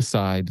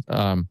 suicide,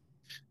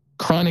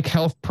 chronic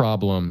health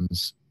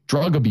problems,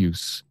 drug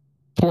abuse,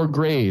 poor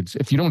grades.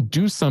 If you don't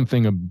do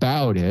something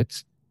about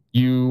it,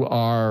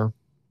 you're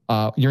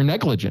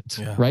negligent,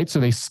 right? So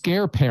they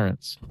scare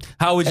parents.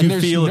 How would you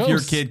feel if your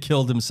kid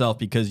killed himself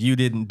because you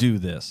didn't do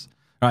this?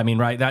 I mean,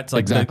 right? That's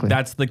like Exactly.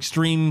 that's the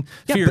extreme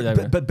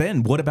fear. But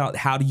Ben, what about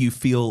how do you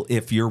feel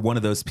if you're one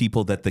of those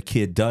people that the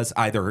kid does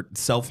either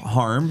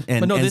self-harm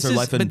and ends their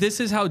life? But this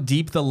is how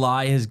deep the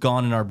lie has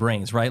gone in our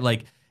brains, right?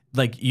 Like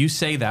you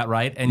say that,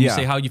 right? And you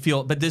say how you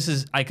feel. But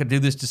I could do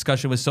this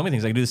discussion with so many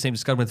things. I could do the same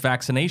discussion with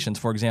vaccinations,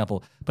 for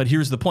example. But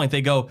here's the point.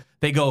 They go,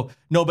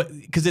 no, but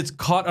because it's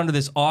caught under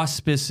this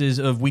auspices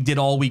of we did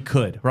all we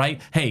could,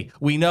 right? Hey,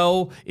 we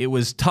know it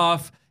was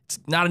tough. It's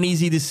not an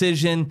easy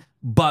decision,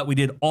 but we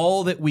did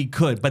all that we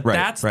could. But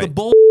that's the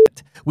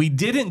bullshit. We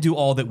didn't do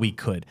all that we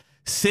could.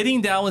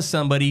 Sitting down with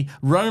somebody,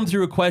 running them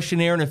through a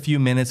questionnaire in a few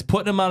minutes,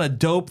 putting them on a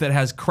dope that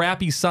has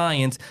crappy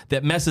science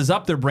that messes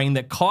up their brain,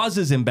 that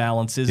causes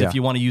imbalances, if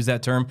you want to use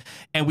that term.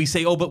 And we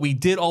say, oh, but we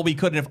did all we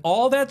could. And if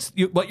all that's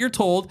what you're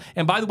told,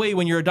 and by the way,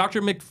 when you're a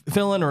Dr.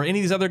 McFillin or any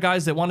of these other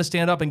guys that want to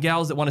stand up and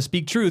gals that want to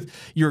speak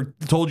truth, you're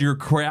told you're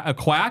a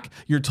quack.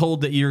 You're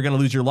told that you're going to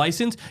lose your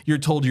license. You're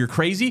told you're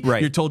crazy. Right.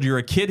 You're told you're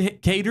a kid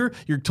hater.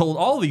 You're told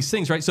all of these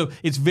things, right? So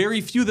it's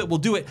very few that will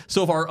do it.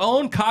 So if our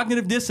own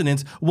cognitive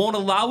dissonance won't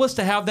allow us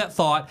to have that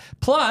thought,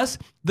 plus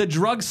the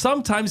drugs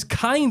sometimes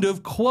kind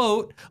of,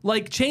 quote,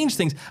 like change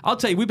things. I'll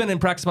tell you, we've been in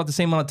practice about the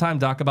same amount of time,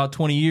 Doc, about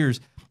 20 years.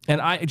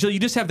 And Jill, you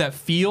just have that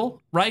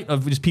feel, right,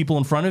 of just people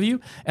in front of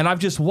you. And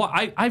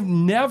I've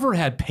never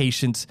had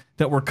patients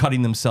that were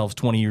cutting themselves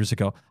 20 years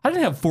ago. I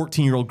didn't have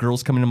 14-year-old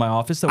girls coming to my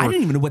office that were I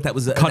didn't even know what that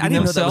was. I didn't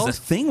know that was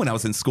a thing when I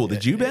was in school.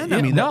 Did you, Ben? Yeah,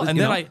 I mean, no. And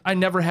then I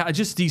never had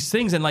just these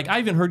things. And like, I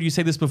even heard you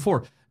say this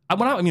before.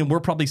 I mean, we're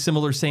probably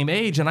similar, same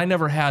age. And I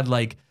never had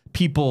like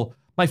people...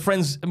 My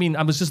friends, I mean,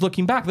 I was just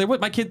looking back.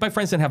 My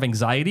friends didn't have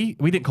anxiety.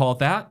 We didn't call it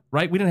that,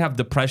 right? We didn't have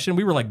depression.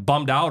 We were like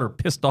bummed out or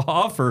pissed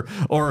off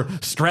or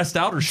stressed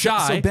out or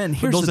shy. So Ben,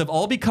 those have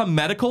all become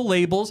medical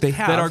labels that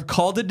are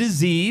called a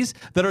disease,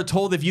 that are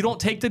told if you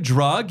don't take the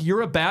drug,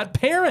 you're a bad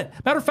parent.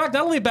 Matter of fact,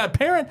 not only a bad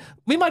parent,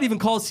 we might even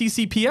call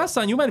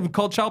CCPS on you. We might even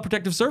call Child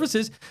Protective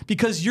Services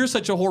because you're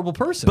such a horrible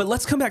person. But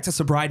let's come back to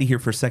sobriety here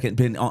for a second,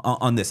 Ben,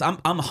 on this. I'm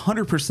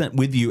 100%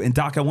 with you. And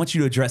Doc, I want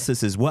you to address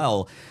this as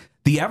well.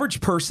 The average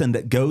person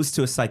that goes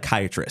to a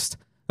psychiatrist,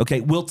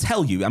 okay, will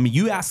tell you, I mean,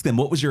 you ask them,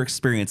 what was your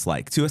experience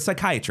like to a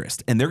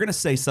psychiatrist? And they're going to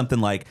say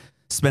something like,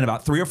 spent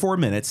about 3 or 4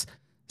 minutes,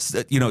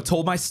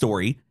 told my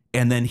story.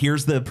 And then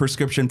here's the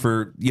prescription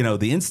for,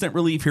 the instant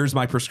relief. Here's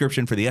my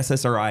prescription for the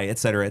SSRI, et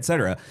cetera, et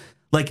cetera.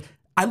 Like,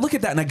 I look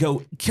at that and I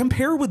go,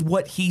 compare with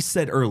what he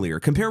said earlier.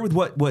 Compare with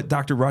what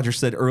Dr. Rogers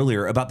said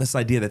earlier about this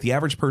idea that the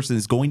average person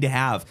is going to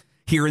have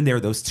here and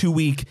there, those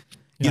 2-week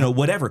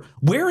whatever.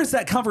 Where is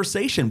that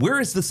conversation?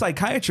 Where is the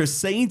psychiatrist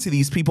saying to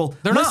these people,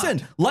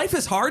 listen, life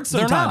is hard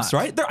sometimes,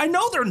 right? I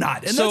know they're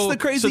not. And that's the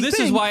crazy thing. So this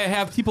is why I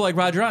have people like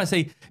Roger on. I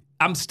say,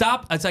 I'm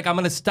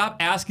going to stop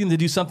asking them to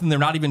do something they're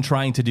not even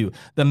trying to do.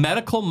 The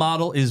medical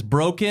model is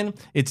broken.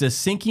 It's a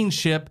sinking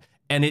ship.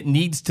 And it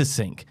needs to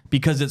sink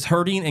because it's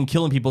hurting and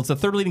killing people. It's the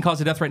third leading cause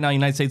of death right now in the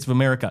United States of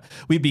America.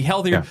 We'd be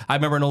healthier. Yeah. I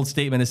remember an old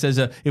statement. It says,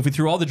 if we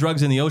threw all the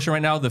drugs in the ocean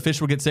right now, the fish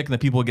will get sick and the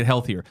people will get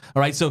healthier. All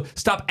right, so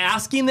stop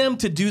asking them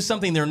to do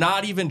something they're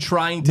not even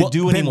trying to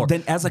do anymore.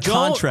 Then as a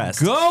contrast.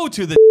 Go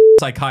to the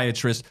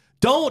psychiatrist.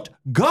 Don't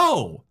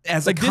go.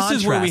 As a contrast,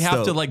 this is where we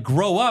have to like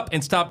grow up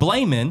and stop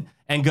blaming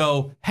and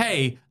go,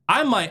 hey,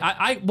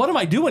 what am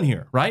I doing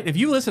here, right? If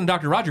you listen to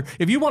Dr. Roger,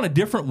 if you want a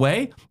different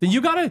way, then you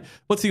got to,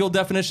 what's the old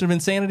definition of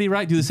insanity,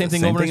 right? Do the same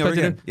thing over and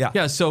again.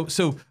 Yeah. So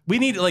we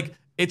need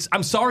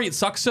I'm sorry it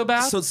sucks so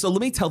bad. So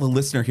let me tell the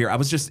listener here. I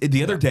was just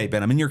the other day,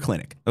 Ben, I'm in your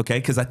clinic, okay?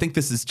 Because I think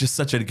this is just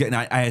such a good, and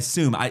I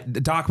assume,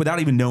 Doc, without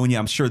even knowing you,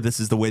 I'm sure this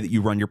is the way that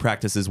you run your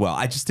practice as well.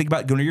 I just think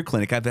about going to your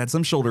clinic. I've had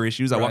some shoulder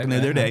issues. I walk in the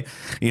other day,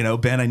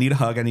 Ben, I need a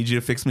hug. I need you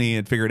to fix me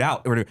and figure it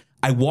out.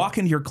 I walk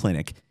into your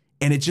clinic.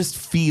 And it just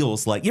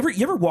feels like, you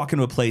ever walk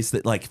into a place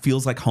that like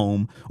feels like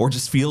home, or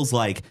just feels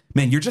like,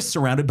 man, you're just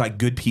surrounded by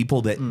good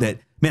people that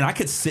man, I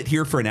could sit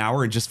here for an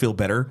hour and just feel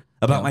better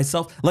about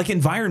myself. Like,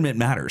 environment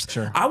matters.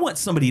 Sure. I want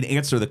somebody to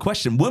answer the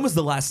question, when was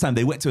the last time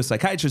they went to a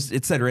psychiatrist,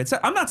 et cetera, et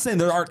cetera. I'm not saying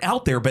there aren't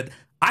out there, but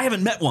I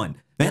haven't met one.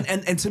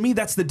 And to me,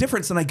 that's the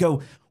difference. And I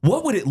go,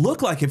 what would it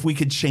look like if we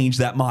could change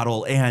that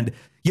model and,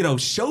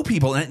 show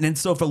people? And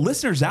so if a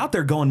listener's out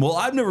there going, well,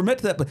 I've never met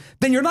that, but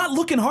then you're not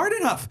looking hard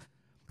enough.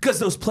 Because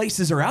those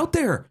places are out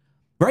there,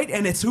 right?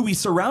 And it's who we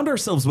surround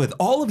ourselves with.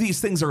 All of these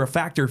things are a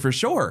factor for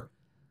sure.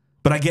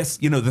 But I guess,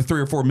 the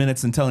 3 or 4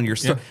 minutes and telling your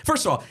story. Yeah.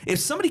 First of all, if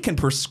somebody can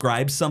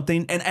prescribe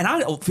something, and I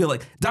don't feel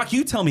like, Doc,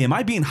 you tell me, am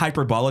I being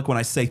hyperbolic when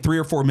I say 3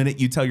 or 4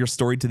 minute, you tell your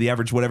story to the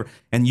average whatever,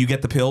 and you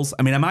get the pills?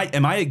 I mean, am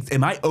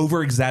I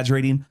over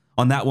exaggerating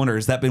on that one, or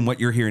has that been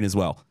what you're hearing as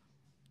well?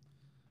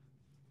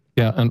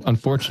 Yeah,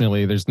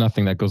 unfortunately, there's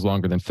nothing that goes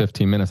longer than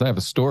 15 minutes. I have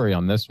a story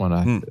on this one.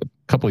 A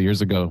couple of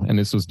years ago, and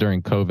this was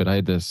during COVID, I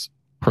had this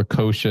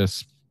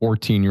precocious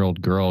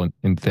 14-year-old girl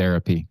in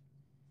therapy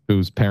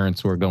whose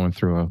parents were going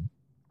through a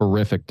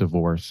horrific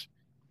divorce.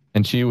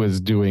 And she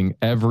was doing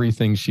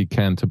everything she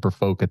can to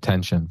provoke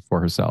attention for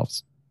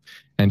herself.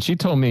 And she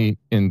told me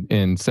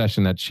in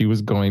session that she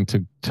was going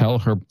to tell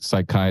her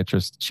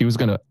psychiatrist, she was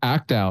going to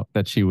act out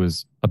that she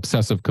was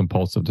obsessive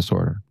compulsive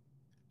disorder.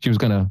 She was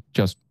going to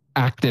just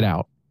act it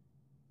out.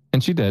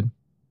 And she did.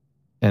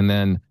 And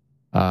then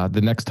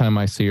The next time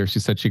I see her, she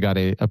said she got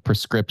a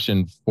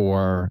prescription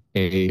for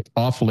a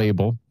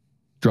off-label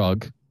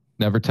drug,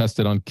 never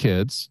tested on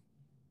kids,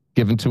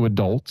 given to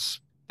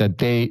adults, that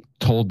they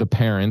told the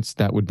parents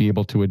that would be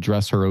able to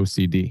address her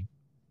OCD.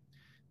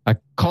 I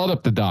called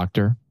up the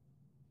doctor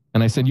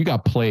and I said, you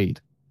got played.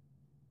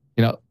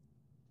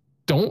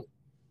 Don't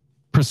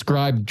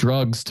prescribe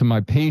drugs to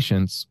my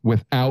patients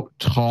without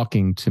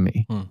talking to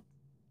me.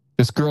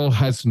 This girl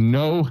has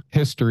no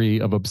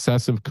history of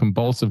obsessive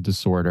compulsive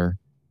disorder.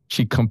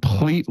 She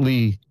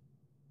completely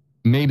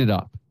made it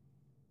up.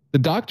 The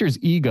doctor's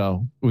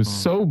ego was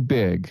so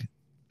big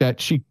that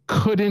she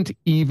couldn't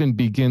even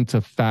begin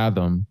to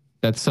fathom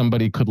that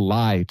somebody could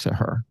lie to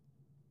her,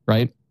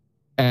 right?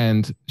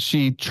 And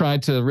she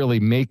tried to really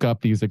make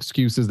up these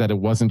excuses that it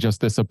wasn't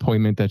just this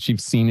appointment, that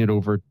she's seen it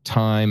over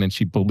time, and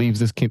she believes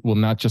this kid will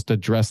not just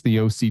address the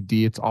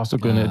OCD, it's also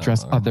going to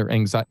address other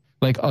anxiety,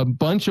 like a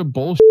bunch of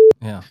bullshit.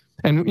 Yeah.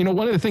 And,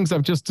 one of the things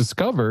I've just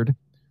discovered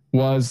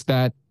was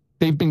that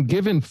they've been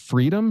given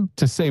freedom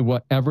to say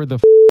whatever the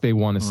they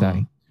want to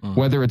say,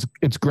 whether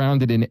it's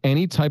grounded in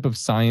any type of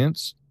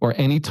science or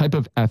any type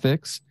of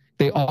ethics.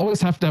 They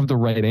always have to have the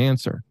right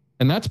answer.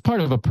 And that's part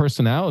of a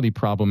personality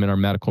problem in our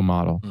medical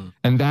model.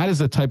 And that is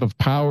the type of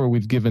power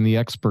we've given the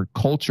expert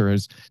culture,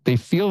 is they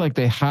feel like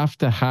they have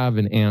to have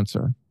an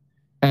answer.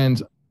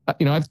 And,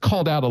 I've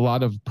called out a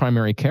lot of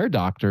primary care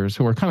doctors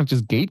who are kind of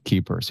just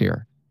gatekeepers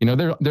here.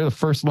 They're the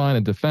first line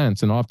of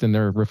defense, and often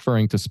they're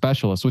referring to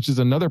specialists, which is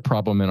another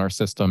problem in our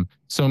system.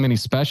 So many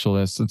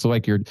specialists. It's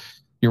like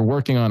you're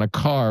working on a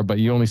car, but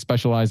you only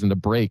specialize in the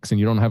brakes, and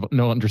you don't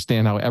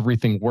understand how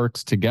everything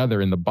works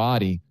together in the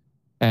body.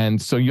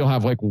 And so you'll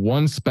have like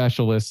one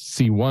specialist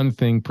see one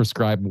thing,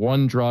 prescribe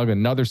one drug,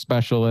 another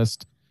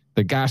specialist,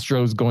 the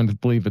gastro is going to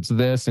believe it's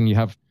this, and you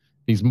have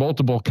these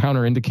multiple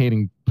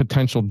counterindicating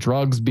potential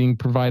drugs being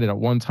provided at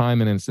one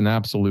time, and it's an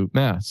absolute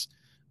mess.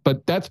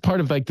 But that's part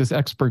of like this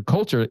expert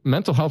culture,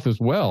 mental health as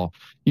well.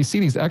 You see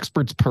these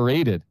experts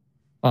paraded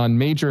on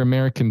major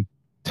American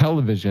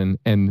television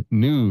and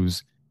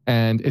news,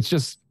 and it's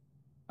just,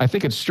 I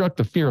think it struck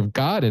the fear of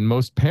God in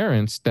most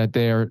parents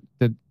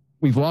that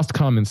we've lost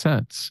common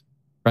sense.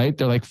 Right?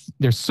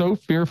 They're so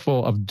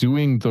fearful of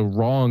doing the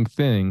wrong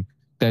thing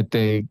that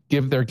they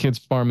give their kids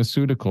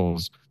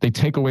pharmaceuticals. They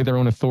take away their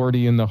own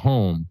authority in the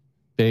home.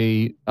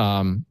 They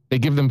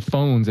give them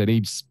phones at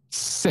age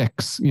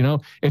 6.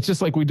 It's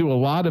just like we do a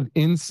lot of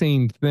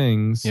insane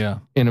things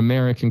in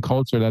American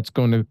culture that's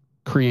going to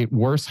create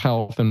worse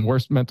health and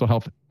worse mental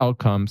health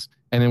outcomes.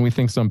 And then we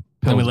think some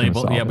pills we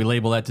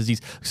label that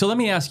disease. So let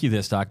me ask you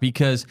this, Doc,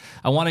 because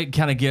I want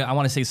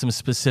to say some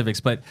specifics.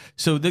 But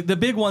so the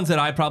big ones that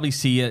I probably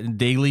see on a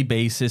daily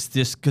basis,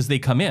 just because they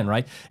come in,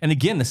 right? And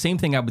again, the same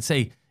thing I would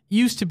say,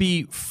 used to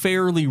be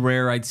fairly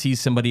rare I'd see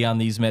somebody on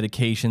these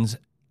medications.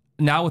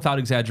 Now, without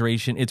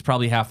exaggeration, it's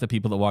probably half the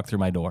people that walk through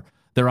my door.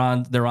 They're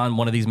on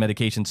one of these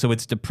medications. So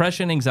it's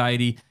depression,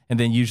 anxiety, and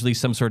then usually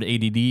some sort of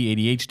ADD,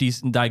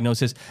 ADHD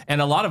diagnosis.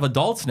 And a lot of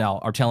adults now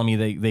are telling me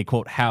they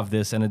quote have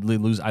this, and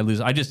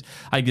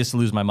I just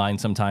lose my mind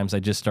sometimes.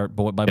 I just start,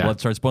 my blood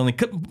starts boiling.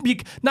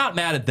 Not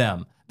mad at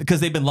them, because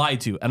they've been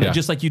lied to. And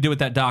just like you did with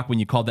that doc when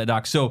you called that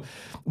doc. So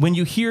when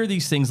you hear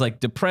these things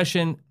like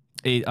depression,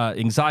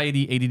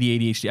 anxiety, ADD,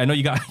 ADHD. I know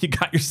you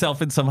got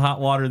yourself in some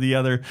hot water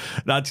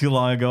not too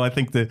long ago. I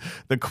think the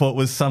quote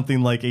was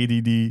something like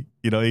ADD,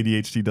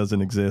 ADHD doesn't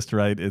exist,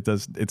 right?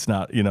 It's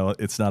not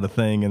a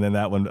thing. And then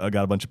that one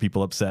got a bunch of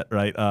people upset,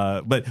 right?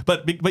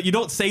 But you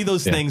don't say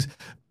those things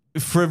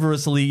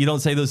frivolously. You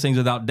don't say those things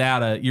without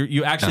data.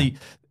 You actually,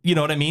 you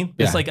know what I mean?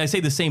 It's like I say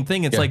the same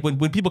thing. It's like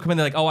when people come in,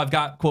 they're like, oh, I've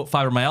got quote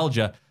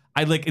fibromyalgia.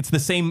 It's the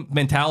same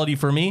mentality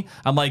for me.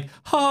 I'm like,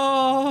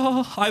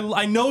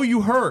 I know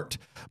you hurt,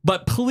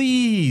 but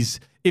please,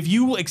 if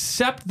you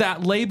accept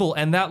that label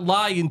and that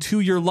lie into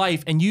your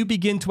life and you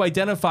begin to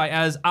identify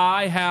as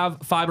I have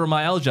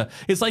fibromyalgia,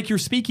 it's like you're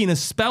speaking a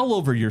spell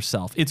over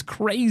yourself. It's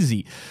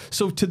crazy.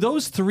 So to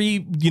those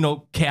three,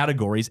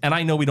 categories, and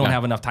I know we don't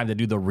have enough time to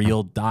do the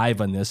real dive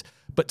on this,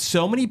 but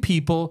so many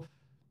people,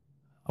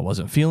 I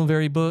wasn't feeling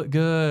very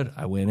good.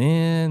 I went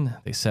in.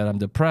 They said I'm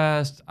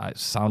depressed. I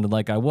sounded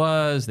like I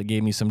was. They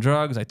gave me some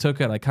drugs. I took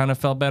it. I kind of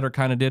felt better,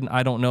 kind of didn't.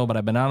 I don't know, but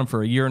I've been on them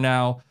for a year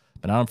now.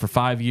 Been on them for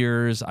 5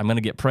 years. I'm going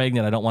to get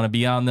pregnant. I don't want to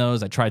be on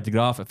those. I tried to get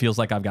off. It feels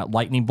like I've got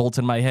lightning bolts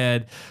in my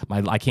head.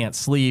 I can't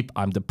sleep.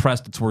 I'm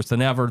depressed. It's worse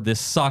than ever. This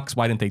sucks.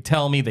 Why didn't they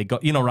tell me? They go,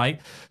 right?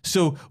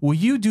 So will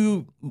you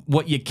do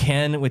what you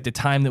can with the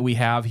time that we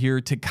have here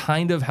to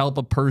kind of help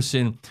a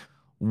person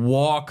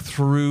walk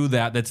through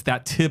that? That's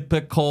that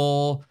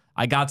typical,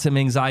 I got some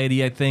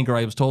anxiety, I think, or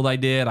I was told I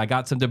did. I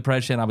got some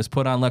depression. I was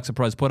put on Lexapro.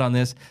 I was put on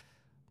this.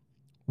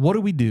 What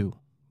do we do?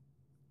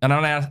 And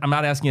I'm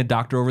not asking a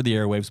doctor over the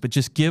airwaves, but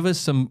just give us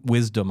some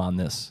wisdom on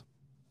this.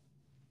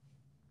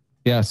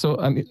 Yeah. So,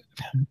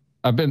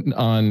 I've been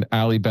on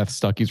Allie Beth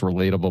Stuckey's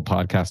Relatable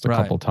podcast a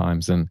couple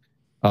times. And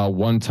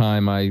one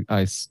time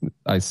I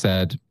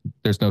said,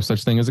 there's no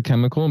such thing as a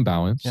chemical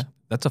imbalance. Yeah,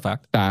 that's a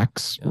fact.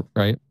 Facts,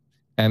 right?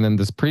 And then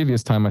this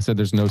previous time I said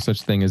there's no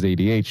such thing as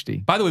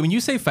ADHD. By the way, when you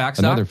say facts,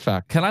 Another Doc,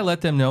 fact. can I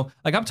let them know?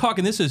 Like I'm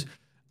talking, this is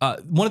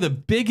one of the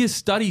biggest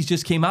studies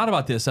just came out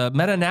about this,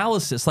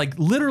 meta-analysis. Like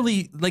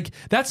literally, like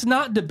that's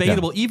not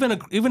debatable, even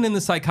in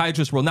the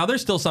psychiatrist world. Now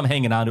there's still some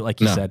hanging on to it,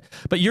 like you said,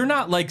 but you're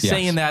not like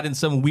saying that in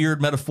some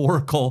weird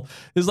metaphorical.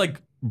 It's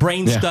like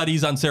brain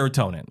studies on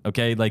serotonin.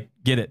 Okay, like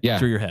get it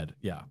through your head.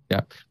 Yeah.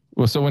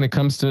 Well, so when it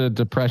comes to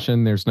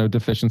depression, there's no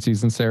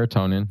deficiencies in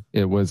serotonin.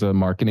 It was a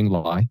marketing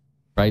lie,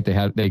 right?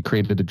 They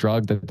created a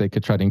drug that they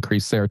could try to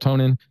increase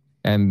serotonin.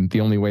 And the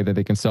only way that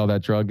they can sell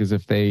that drug is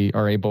if they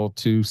are able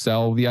to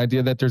sell the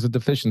idea that there's a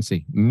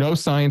deficiency. No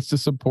science to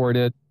support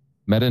it,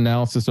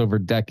 meta-analysis over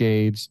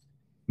decades,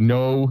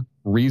 no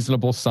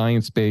reasonable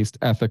science-based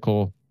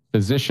ethical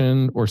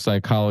physician or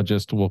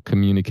psychologist will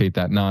communicate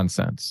that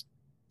nonsense.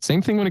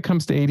 Same thing when it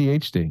comes to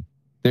ADHD.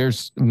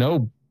 There's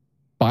no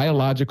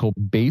biological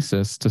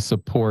basis to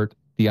support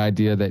the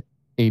idea that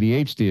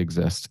ADHD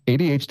exists.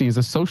 ADHD is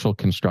a social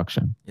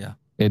construction. Yeah.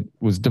 It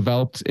was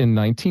developed in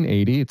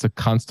 1980. It's a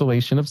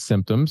constellation of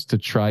symptoms to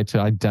try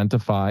to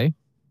identify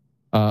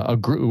a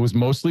group. It was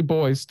mostly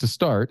boys to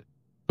start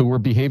who were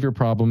behavior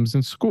problems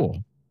in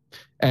school.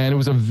 And it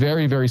was a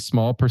very, very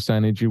small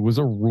percentage. It was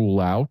a rule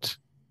out.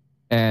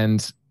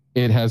 And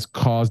it has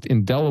caused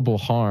indelible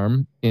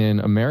harm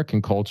in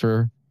American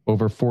culture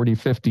over 40,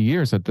 50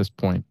 years at this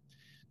point.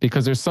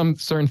 Because there's some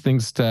certain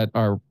things that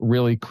are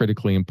really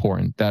critically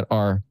important that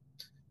are,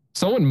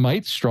 someone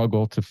might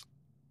struggle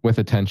with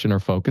attention or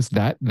focus,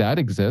 that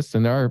exists,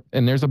 and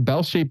there's a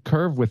bell-shaped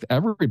curve with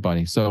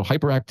everybody. So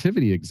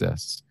hyperactivity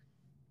exists.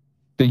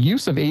 The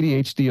use of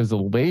ADHD as a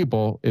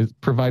label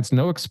provides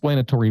no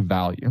explanatory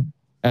value.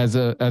 As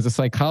a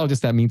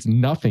psychologist, that means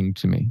nothing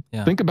to me.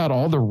 Yeah. Think about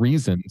all the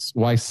reasons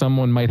why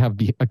someone might have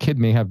a kid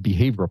may have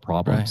behavioral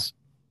problems.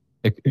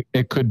 Right.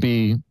 It could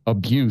be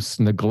abuse,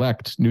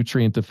 neglect,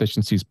 nutrient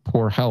deficiencies,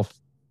 poor health,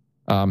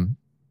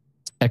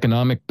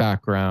 economic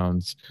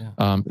backgrounds.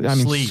 Yeah.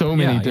 Sleep. So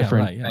many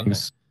different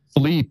things.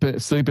 Okay.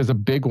 Sleep is a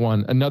big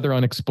one. Another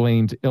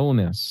unexplained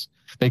illness.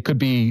 They could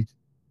be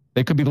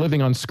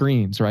living on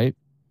screens, right?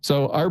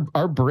 So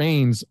our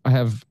brains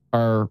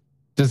are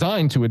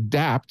designed to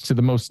adapt to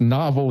the most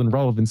novel and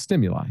relevant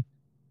stimuli.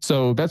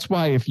 So that's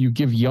why if you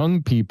give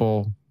young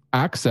people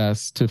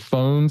access to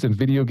phones and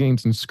video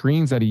games and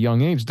screens at a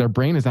young age, their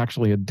brain is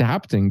actually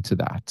adapting to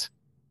that,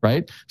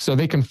 right? So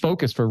they can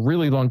focus for a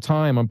really long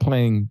time on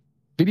playing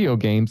video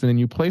games, and then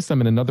you place them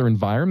in another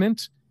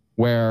environment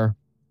where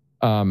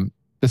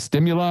the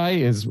stimuli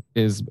is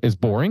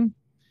boring,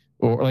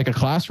 or like a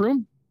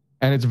classroom,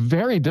 and it's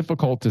very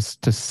difficult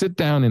to sit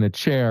down in a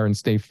chair and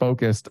stay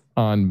focused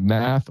on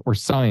math or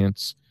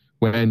science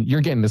when you're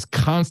getting this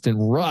constant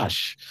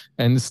rush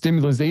and the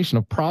stimulation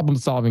of problem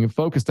solving and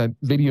focus that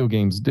video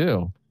games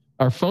do.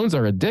 Our phones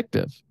are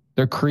addictive.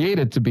 They're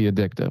created to be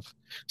addictive.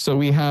 So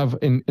we have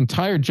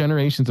entire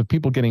generations of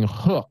people getting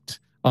hooked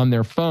on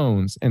their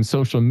phones and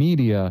social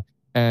media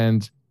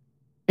and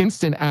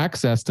instant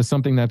access to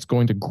something that's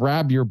going to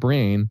grab your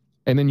brain.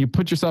 And then you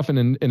put yourself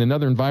in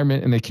another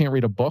environment and they can't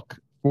read a book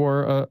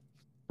for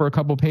a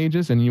couple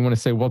pages. And you want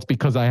to say, well, it's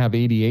because I have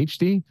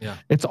ADHD. Yeah.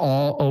 It's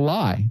all a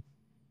lie.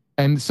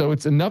 And so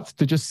it's enough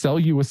to just sell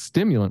you a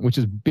stimulant, which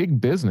is big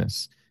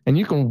business. And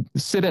you can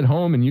sit at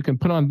home and you can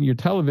put on your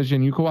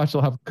television. You can watch,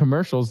 they'll have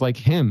commercials like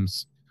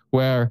Hims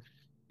where,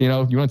 you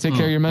want to take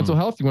care of your mental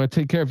health. You want to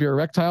take care of your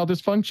erectile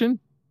dysfunction.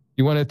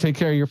 You want to take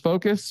care of your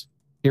focus.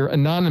 Here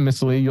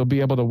anonymously, you'll be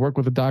able to work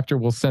with a doctor.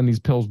 We'll send these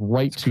pills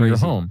right to your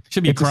home.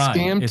 Should be it's crime. A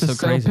scam it's to so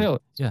sell crazy. pills.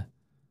 Yeah,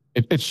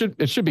 it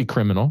should be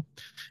criminal.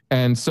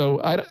 And so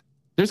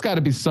there's got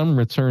to be some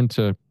return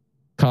to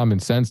common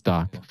sense,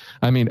 Doc.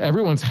 I mean,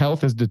 everyone's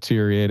health is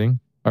deteriorating.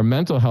 Our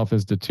mental health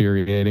is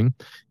deteriorating,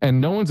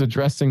 and no one's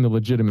addressing the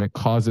legitimate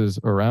causes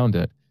around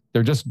it.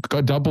 They're just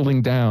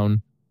doubling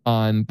down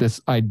on this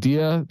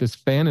idea, this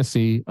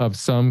fantasy of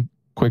some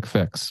quick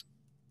fix,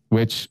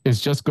 which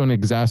is just going to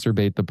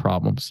exacerbate the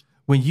problems.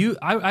 When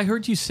I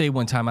heard you say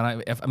one time,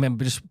 and I'm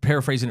just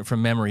paraphrasing it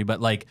from memory,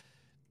 but like,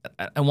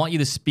 I want you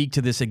to speak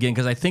to this again,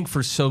 because I think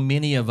for so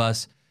many of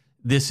us,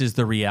 this is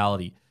the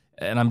reality.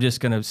 And I'm just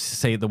going to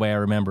say it the way I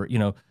remember.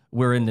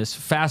 We're in this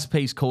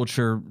fast-paced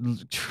culture,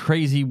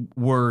 crazy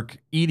work,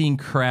 eating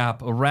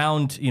crap,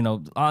 around,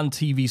 on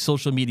TV,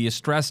 social media,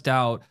 stressed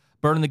out,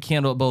 burning the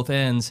candle at both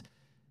ends.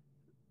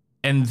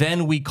 And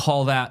then we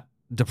call that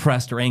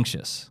depressed or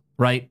anxious,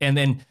 right? And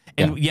then,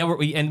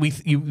 we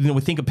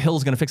think a pill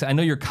is going to fix it. I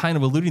know you're kind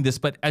of alluding to this,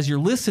 but as you're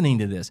listening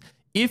to this,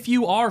 if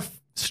you are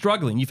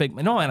struggling, you think,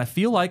 no, and I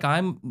feel like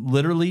I'm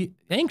literally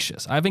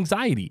anxious. I have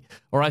anxiety,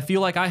 or I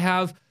feel like I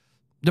have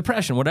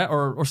depression,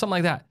 whatever, or something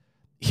like that.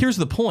 Here's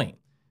the point.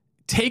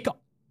 Take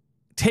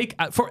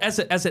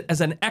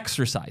as an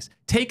exercise,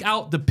 take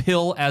out the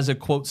pill as a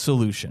quote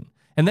solution,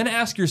 and then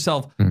ask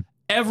yourself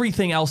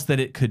everything else that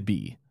it could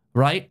be,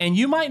 right? And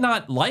you might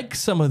not like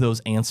some of those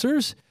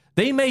answers.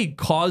 They may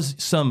cause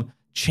some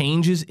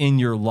changes in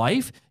your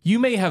life. You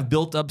may have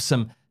built up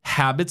some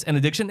habits and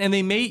addiction, and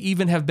they may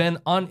even have been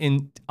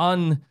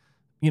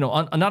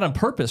not on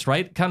purpose,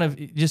 right? Kind of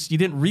just, you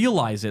didn't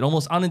realize it,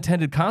 almost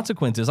unintended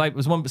consequences.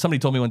 Somebody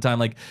told me one time,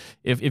 like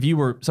if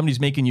somebody's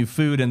making you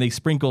food and they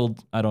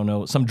sprinkled, I don't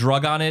know, some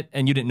drug on it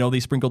and you didn't know they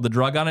sprinkled the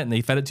drug on it and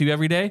they fed it to you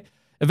every day,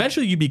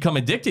 eventually you become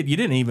addicted. You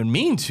didn't even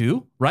mean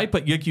to, right?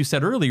 But like you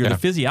said earlier, the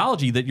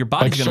physiology that your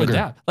body's going to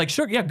adapt. Like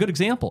sugar, yeah, good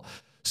example.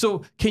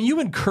 So can you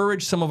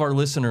encourage some of our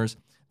listeners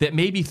that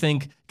maybe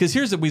think, because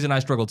here's the reason I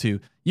struggle too.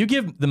 You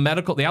give the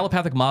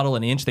allopathic model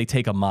an inch, they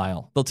take a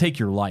mile. They'll take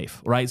your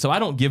life, right? So I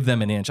don't give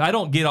them an inch. I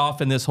don't get off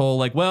in this whole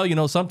like,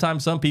 well,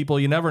 sometimes some people,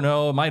 you never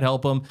know, it might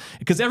help them,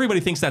 because everybody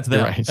thinks that's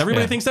them. Right.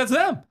 Everybody thinks that's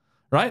them,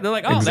 right? They're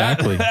like, oh,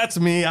 exactly. That's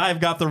me. I've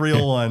got the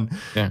real one.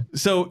 Yeah.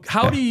 So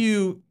how do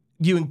you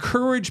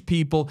encourage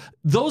people,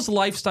 those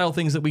lifestyle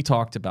things that we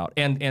talked about,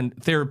 and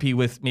therapy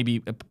with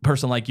maybe a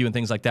person like you and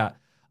things like that,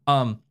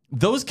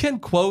 those can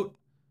quote,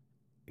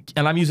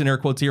 and I'm using air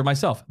quotes here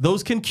myself,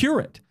 those can cure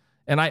it.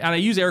 And I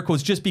use air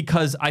quotes just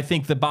because I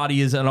think the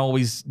body isn't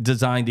always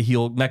designed to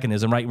heal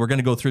mechanism, right? We're going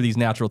to go through these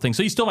natural things.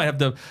 So you still might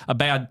have a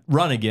bad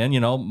run again,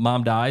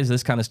 mom dies,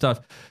 this kind of stuff.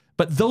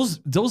 But those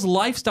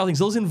lifestyle things,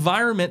 those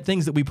environment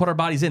things that we put our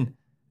bodies in,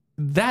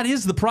 that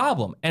is the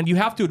problem. And you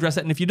have to address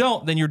that. And if you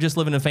don't, then you're just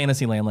living in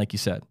fantasy land, like you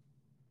said.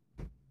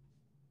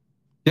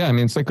 Yeah, I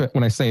mean, it's like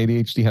when I say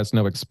ADHD has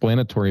no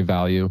explanatory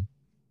value,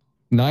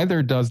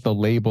 neither does the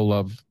label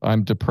of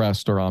I'm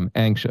depressed or I'm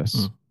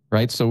anxious,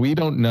 right? So we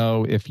don't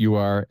know if you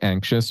are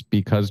anxious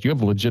because you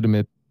have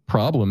legitimate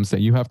problems that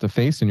you have to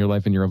face in your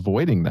life and you're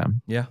avoiding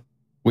them. Yeah.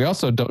 We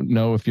also don't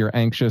know if you're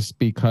anxious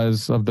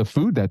because of the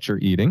food that you're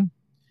eating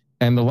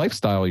and the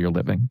lifestyle you're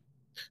living.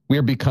 We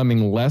are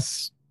becoming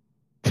less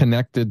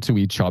connected to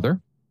each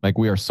other, like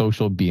we are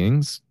social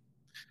beings.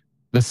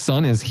 The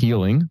sun is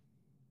healing.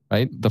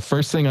 Right? The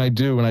first thing I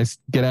do when I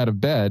get out of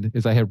bed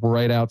is I head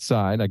right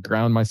outside. I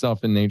ground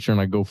myself in nature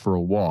and I go for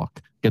a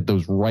walk. Get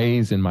those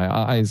rays in my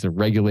eyes. It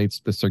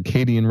regulates the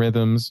circadian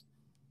rhythms.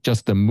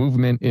 Just the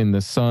movement in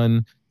the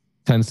sun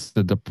tends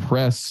to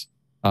depress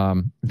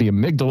the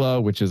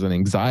amygdala, which is an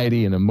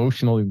anxiety and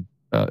emotionally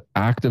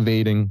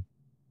activating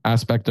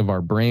aspect of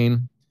our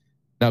brain.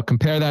 Now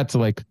compare that to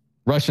like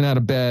rushing out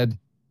of bed,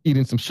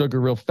 eating some sugar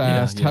real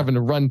fast, having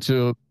to run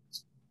to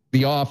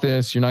the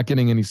office, you're not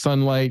getting any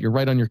sunlight, you're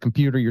right on your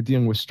computer, you're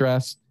dealing with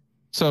stress.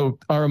 So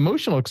our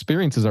emotional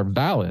experiences are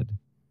valid,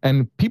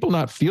 and people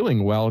not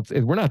feeling well,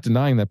 we're not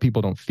denying that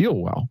people don't feel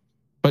well,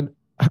 but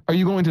are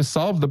you going to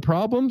solve the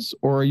problems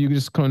or are you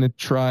just going to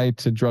try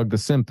to drug the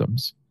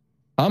symptoms?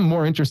 I'm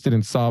more interested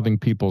in solving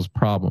people's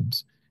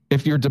problems.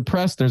 If you're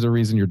depressed, there's a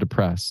reason you're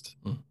depressed.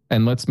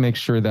 And let's make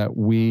sure that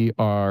we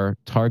are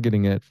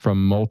targeting it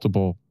from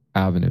multiple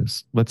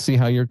avenues. Let's see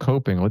how you're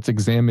coping. Let's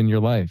examine your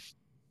life.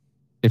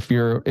 If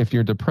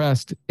you're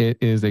depressed, it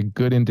is a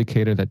good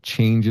indicator that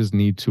changes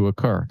need to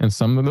occur. And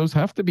some of those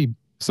have to be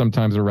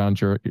sometimes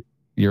around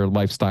your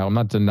lifestyle. I'm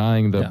not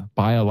denying the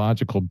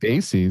biological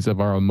bases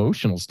of our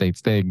emotional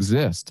states. They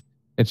exist.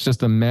 It's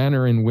just a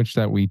manner in which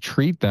that we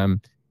treat them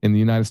in the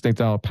United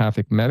States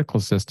allopathic medical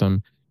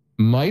system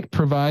might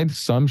provide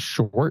some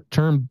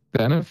short-term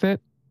benefit,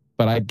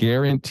 but I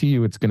guarantee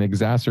you it's going to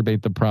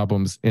exacerbate the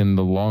problems in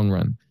the long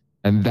run.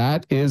 And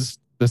that is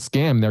the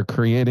scam. They're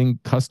creating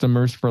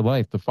customers for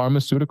life. The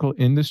pharmaceutical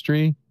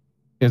industry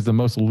is the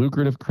most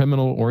lucrative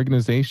criminal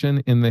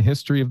organization in the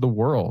history of the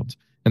world,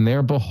 and they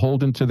are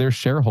beholden to their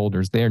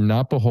shareholders. They are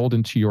not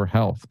beholden to your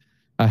health.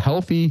 A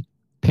healthy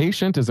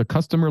patient is a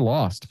customer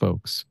lost,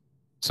 folks.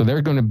 So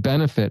they're going to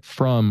benefit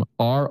from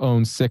our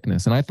own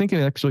sickness. And I think it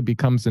actually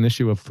becomes an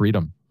issue of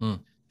freedom.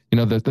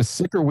 The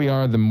sicker we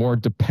are, the more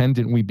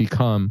dependent we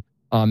become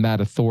on that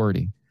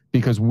authority,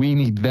 because we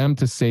need them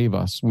to save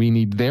us. We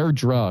need their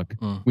drug.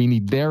 We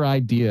need their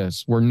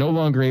ideas. We're no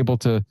longer able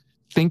to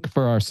think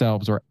for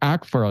ourselves or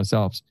act for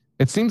ourselves.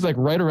 It seems like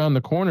right around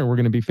the corner, we're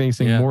going to be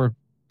facing more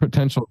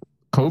potential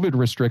COVID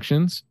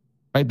restrictions,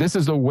 right? This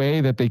is a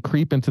way that they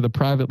creep into the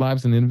private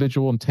lives of the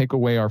individual and take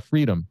away our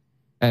freedom.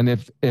 And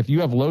if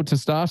you have low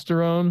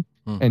testosterone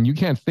and you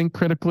can't think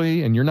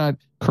critically and you're not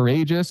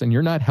courageous and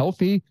you're not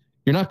healthy,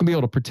 you're not going to be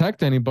able to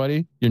protect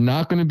anybody. You're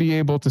not going to be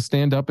able to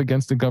stand up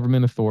against the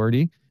government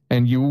authority.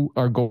 And you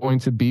are going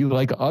to be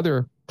like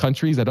other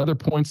countries at other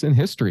points in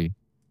history.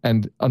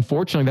 And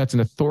unfortunately, that's an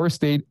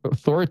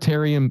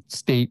authoritarian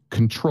state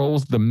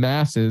controls the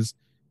masses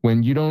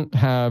when you don't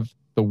have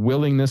the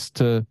willingness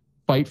to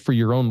fight for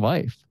your own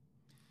life.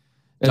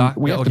 And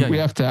we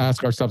have to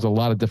ask ourselves a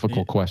lot of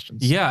difficult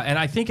questions. Yeah, and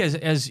I think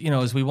as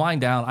we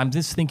wind down, I'm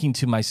just thinking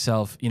to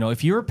myself,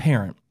 if you're a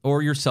parent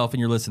or yourself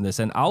and you're listening to this,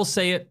 and I'll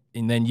say it,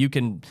 and then you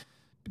can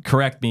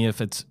correct me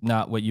if it's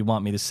not what you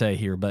want me to say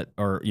here,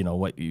 how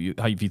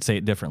you'd say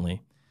it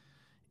differently.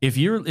 If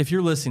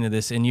you're listening to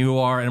this and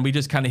and we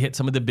just kind of hit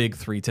some of the big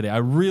three today, I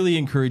really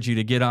encourage you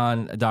to get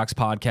on Doc's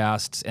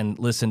podcasts and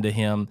listen to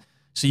him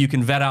so you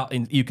can vet out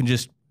and you can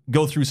just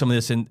go through some of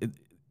this. And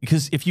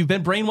because if you've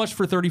been brainwashed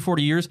for 30,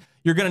 40 years,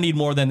 you're going to need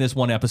more than this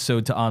one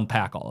episode to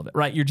unpack all of it,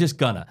 right? You're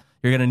going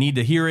to need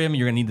to hear him.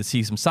 You're going to need to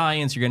see some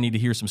science. You're going to need to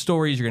hear some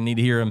stories. You're going to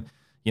need to hear him,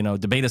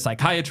 debate a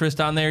psychiatrist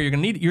on there. You're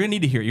gonna need to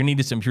hear. You're gonna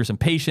need to hear some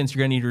patients.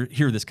 You're gonna need to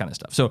hear this kind of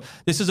stuff. So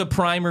this is a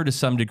primer to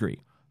some degree.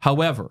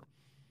 However,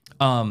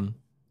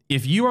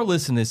 if you are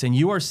listening to this and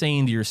you are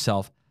saying to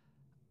yourself,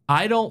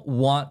 I don't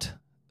want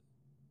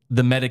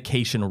the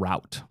medication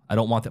route. I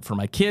don't want that for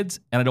my kids,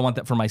 and I don't want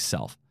that for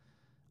myself.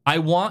 I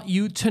want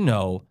you to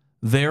know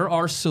there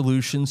are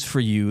solutions for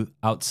you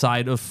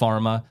outside of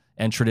pharma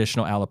and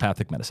traditional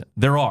allopathic medicine.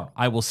 There are.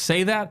 I will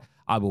say that.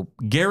 I will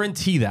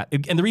guarantee that.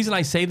 And the reason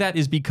I say that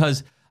is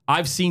because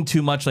I've seen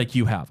too much like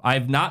you have. I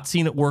have not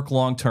seen it work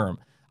long term.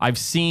 I've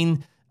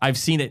seen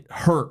it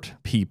hurt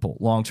people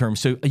long term.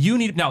 So you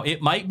need, now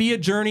it might be a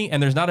journey,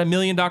 and there's not a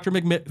million Dr.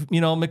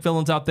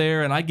 McFillins out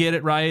there, and I get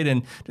it, right?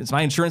 And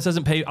my insurance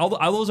doesn't pay. All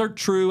those are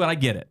true, and I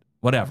get it,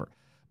 whatever.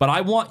 But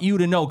I want you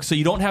to know, so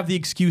you don't have the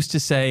excuse to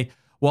say,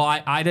 well,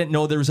 I didn't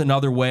know there was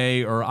another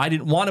way, or I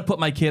didn't want to put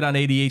my kid on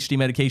ADHD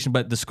medication,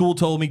 but the school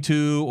told me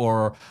to,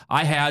 or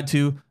I had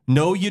to.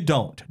 No, you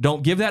don't.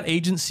 Don't give that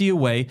agency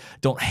away.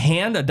 Don't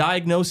hand a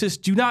diagnosis.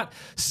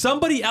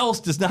 Somebody else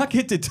does not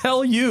get to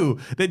tell you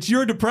that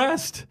you're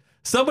depressed.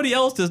 Somebody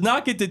else does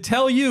not get to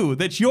tell you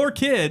that your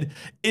kid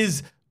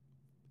is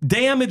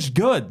damaged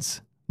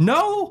goods.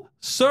 No,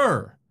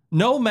 sir.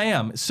 No,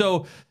 ma'am.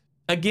 So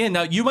again,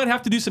 now you might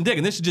have to do some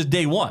digging. This is just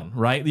day one,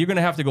 right? You're going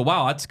to have to go,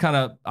 wow, that's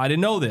I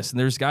didn't know this. And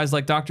there's guys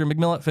like Dr.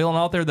 McFillin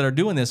out there that are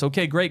doing this.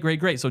 Okay,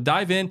 great. So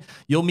dive in.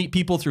 You'll meet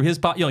people through his,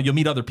 you'll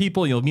meet other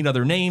people. You'll meet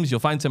other names.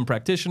 You'll find some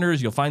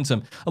practitioners. You'll find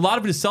a lot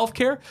of it is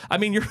self-care. I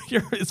mean,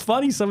 it's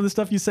funny. Some of the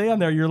stuff you say on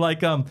there, you're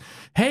like,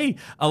 hey,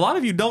 a lot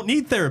of you don't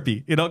need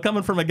therapy,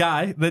 coming from a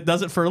guy that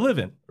does it for a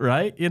living,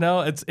 right?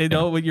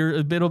 You're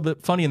a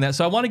bit funny in that.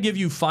 So I want to give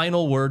you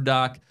final word,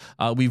 Doc.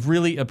 We've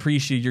really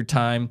appreciated your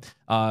time.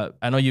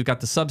 I know you've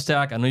got the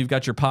Substack. I know you've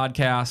got your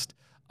podcast.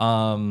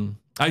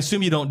 I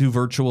assume you don't do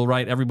virtual,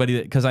 right? Everybody,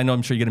 because I know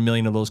I'm sure you get a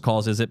million of those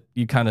calls. Is it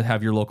you kind of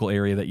have your local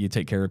area that you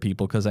take care of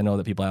people? Because I know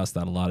that people ask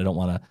that a lot. I don't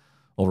want to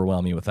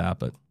overwhelm you with that,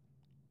 but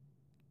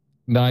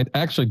no, I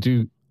actually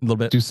do a little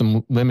bit. Do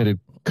some limited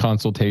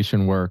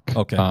consultation work.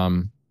 Okay.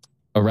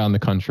 Around the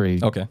country.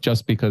 Okay.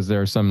 Just because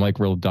there are some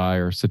real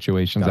dire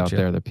situations out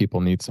there that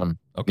people need some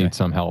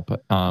help.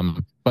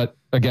 But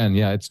again,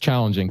 yeah, it's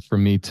challenging for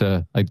me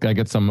I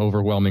get some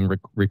overwhelming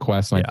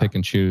requests, and I pick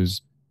and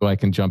choose who I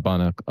can jump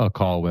on a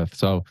call with.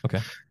 So,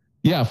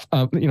 yeah,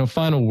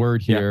 final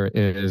word here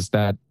is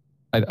that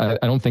I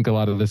don't think a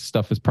lot of this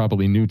stuff is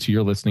probably new to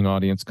your listening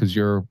audience, because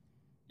you're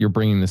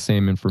bringing the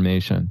same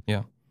information.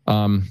 Yeah.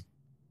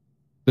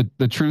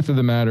 The truth of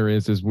the matter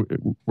is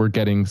we're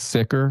getting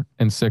sicker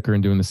and sicker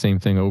and doing the same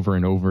thing over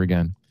and over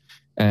again.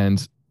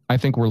 And I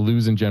think we're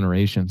losing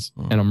generations,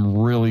 and I'm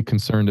really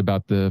concerned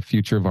about the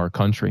future of our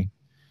country.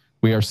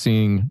 We are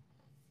seeing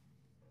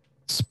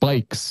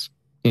spikes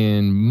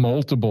in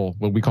multiple,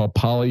 what we call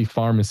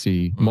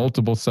polypharmacy,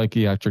 multiple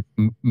psychiatric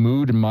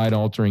mood and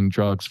mind-altering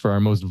drugs for our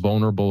most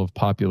vulnerable of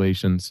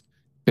populations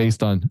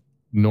based on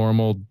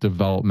normal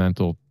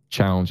developmental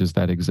challenges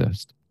that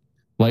exist.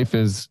 Life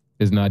is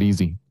not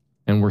easy,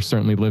 and we're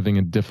certainly living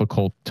in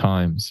difficult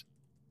times.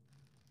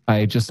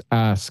 I just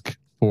ask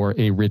for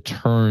a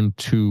return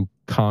to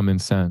common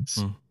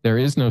sense. There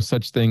is no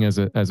such thing as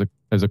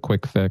a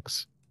quick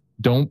fix.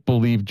 Don't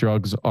believe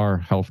drugs are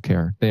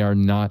healthcare. They are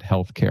not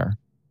healthcare.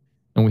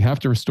 And we have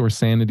to restore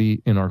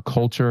sanity in our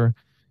culture.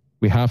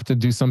 We have to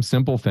do some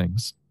simple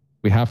things.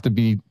 We have to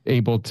be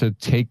able to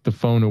take the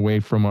phone away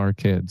from our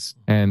kids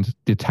and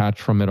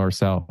detach from it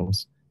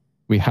ourselves.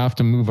 We have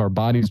to move our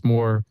bodies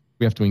more.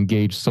 We have to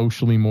engage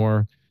socially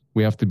more.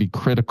 We have to be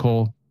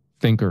critical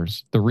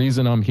thinkers. The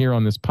reason I'm here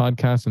on this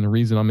podcast and the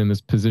reason I'm in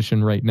this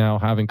position right now,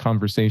 having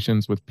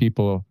conversations with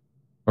people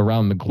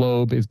around the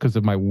globe, is because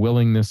of my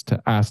willingness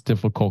to ask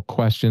difficult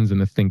questions and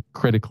to think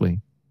critically.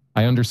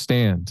 I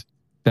understand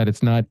that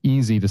it's not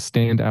easy to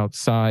stand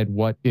outside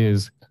what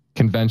is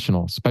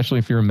conventional, especially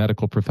if you're a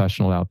medical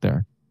professional out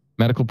there.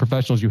 Medical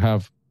professionals, you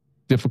have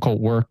difficult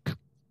work,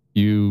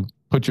 you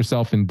put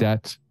yourself in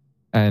debt,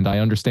 and I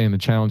understand the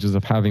challenges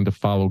of having to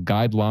follow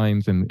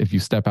guidelines, and if you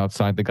step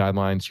outside the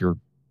guidelines,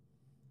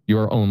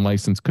 your own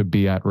license could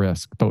be at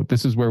risk. But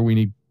this is where we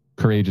need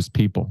courageous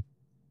people.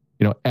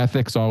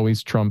 Ethics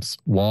always trumps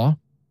law,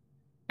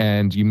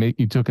 and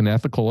you took an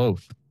ethical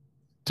oath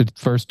to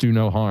first do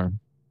no harm.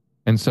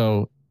 And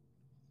so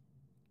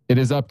it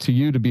is up to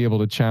you to be able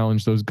to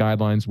challenge those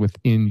guidelines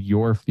within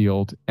your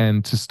field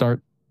and to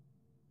start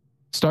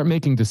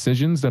making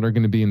decisions that are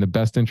going to be in the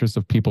best interest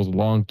of people's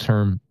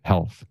long-term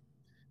health.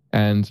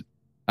 And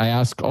I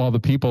ask all the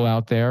people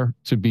out there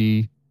to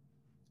be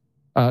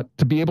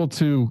able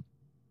to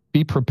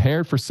be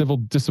prepared for civil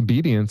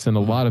disobedience in a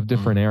lot of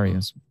different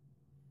areas.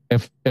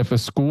 If a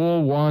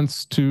school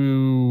wants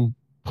to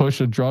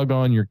push a drug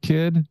on your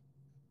kid,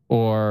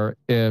 or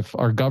if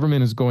our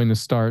government is going to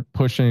start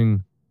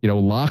pushing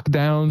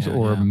lockdowns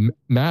or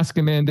mask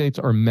mandates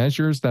or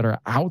measures that are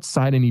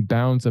outside any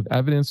bounds of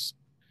evidence,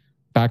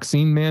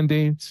 vaccine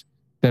mandates,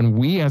 then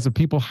we as a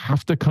people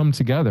have to come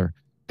together.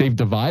 They've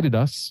divided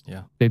us.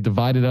 Yeah. They've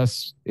divided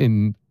us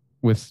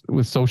with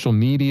social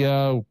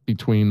media,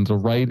 between the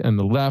right and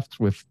the left,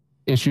 with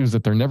issues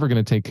that they're never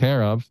going to take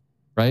care of,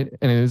 right?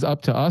 And it is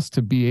up to us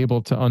to be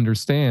able to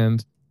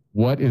understand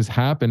what is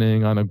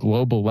happening on a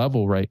global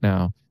level right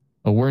now.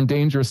 We're in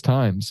dangerous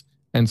times.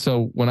 And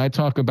so when I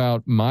talk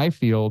about my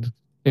field,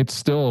 it's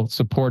still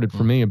supported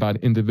for me about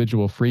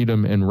individual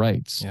freedom and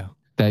rights. Yeah.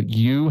 That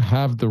you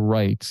have the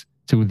right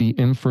to the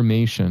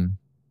information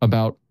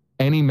about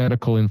any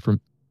medical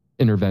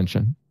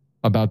intervention,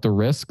 about the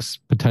risks,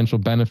 potential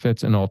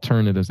benefits, and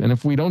alternatives. And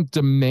if we don't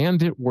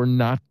demand it, we're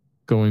not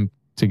going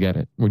to get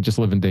it. We just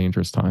live in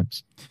dangerous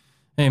times.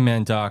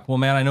 Amen, Doc. Well,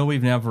 man, I know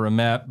we've never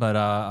met, but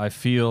I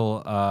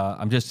feel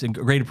I'm just in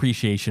great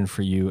appreciation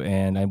for you,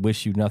 and I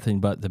wish you nothing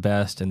but the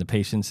best and the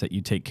patients that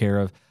you take care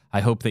of.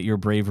 I hope that your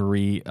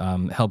bravery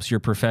helps your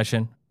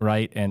profession,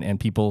 right? And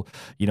people,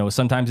 you know,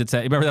 sometimes it's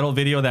that, remember that old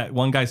video that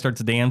one guy starts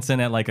dancing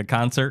at like a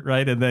concert,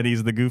 right? And then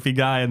he's the goofy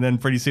guy, and then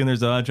pretty soon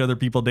there's a bunch of other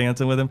people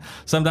dancing with him.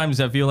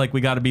 Sometimes I feel like we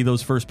got to be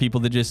those first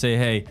people that just say,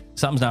 hey,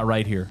 something's not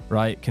right here,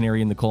 right?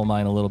 Canary in the coal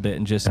mine a little bit,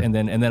 and just and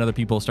then other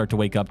people start to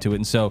wake up to it.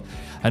 And so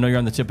I know you're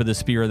on the tip of the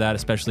spear of that,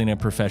 especially in a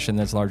profession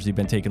that's largely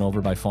been taken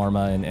over by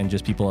pharma and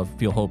just people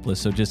feel hopeless.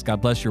 So just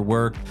God bless your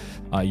work,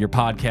 your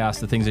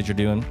podcast, the things that you're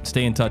doing.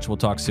 Stay in touch. We'll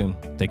talk soon.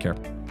 Take care.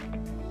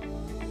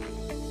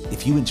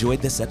 If you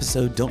enjoyed this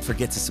episode, don't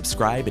forget to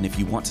subscribe. And if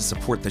you want to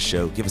support the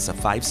show, give us a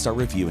 5-star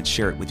review and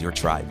share it with your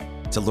tribe.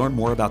 To learn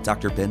more about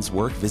Dr. Ben's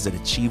work, visit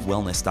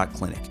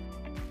achievewellness.clinic.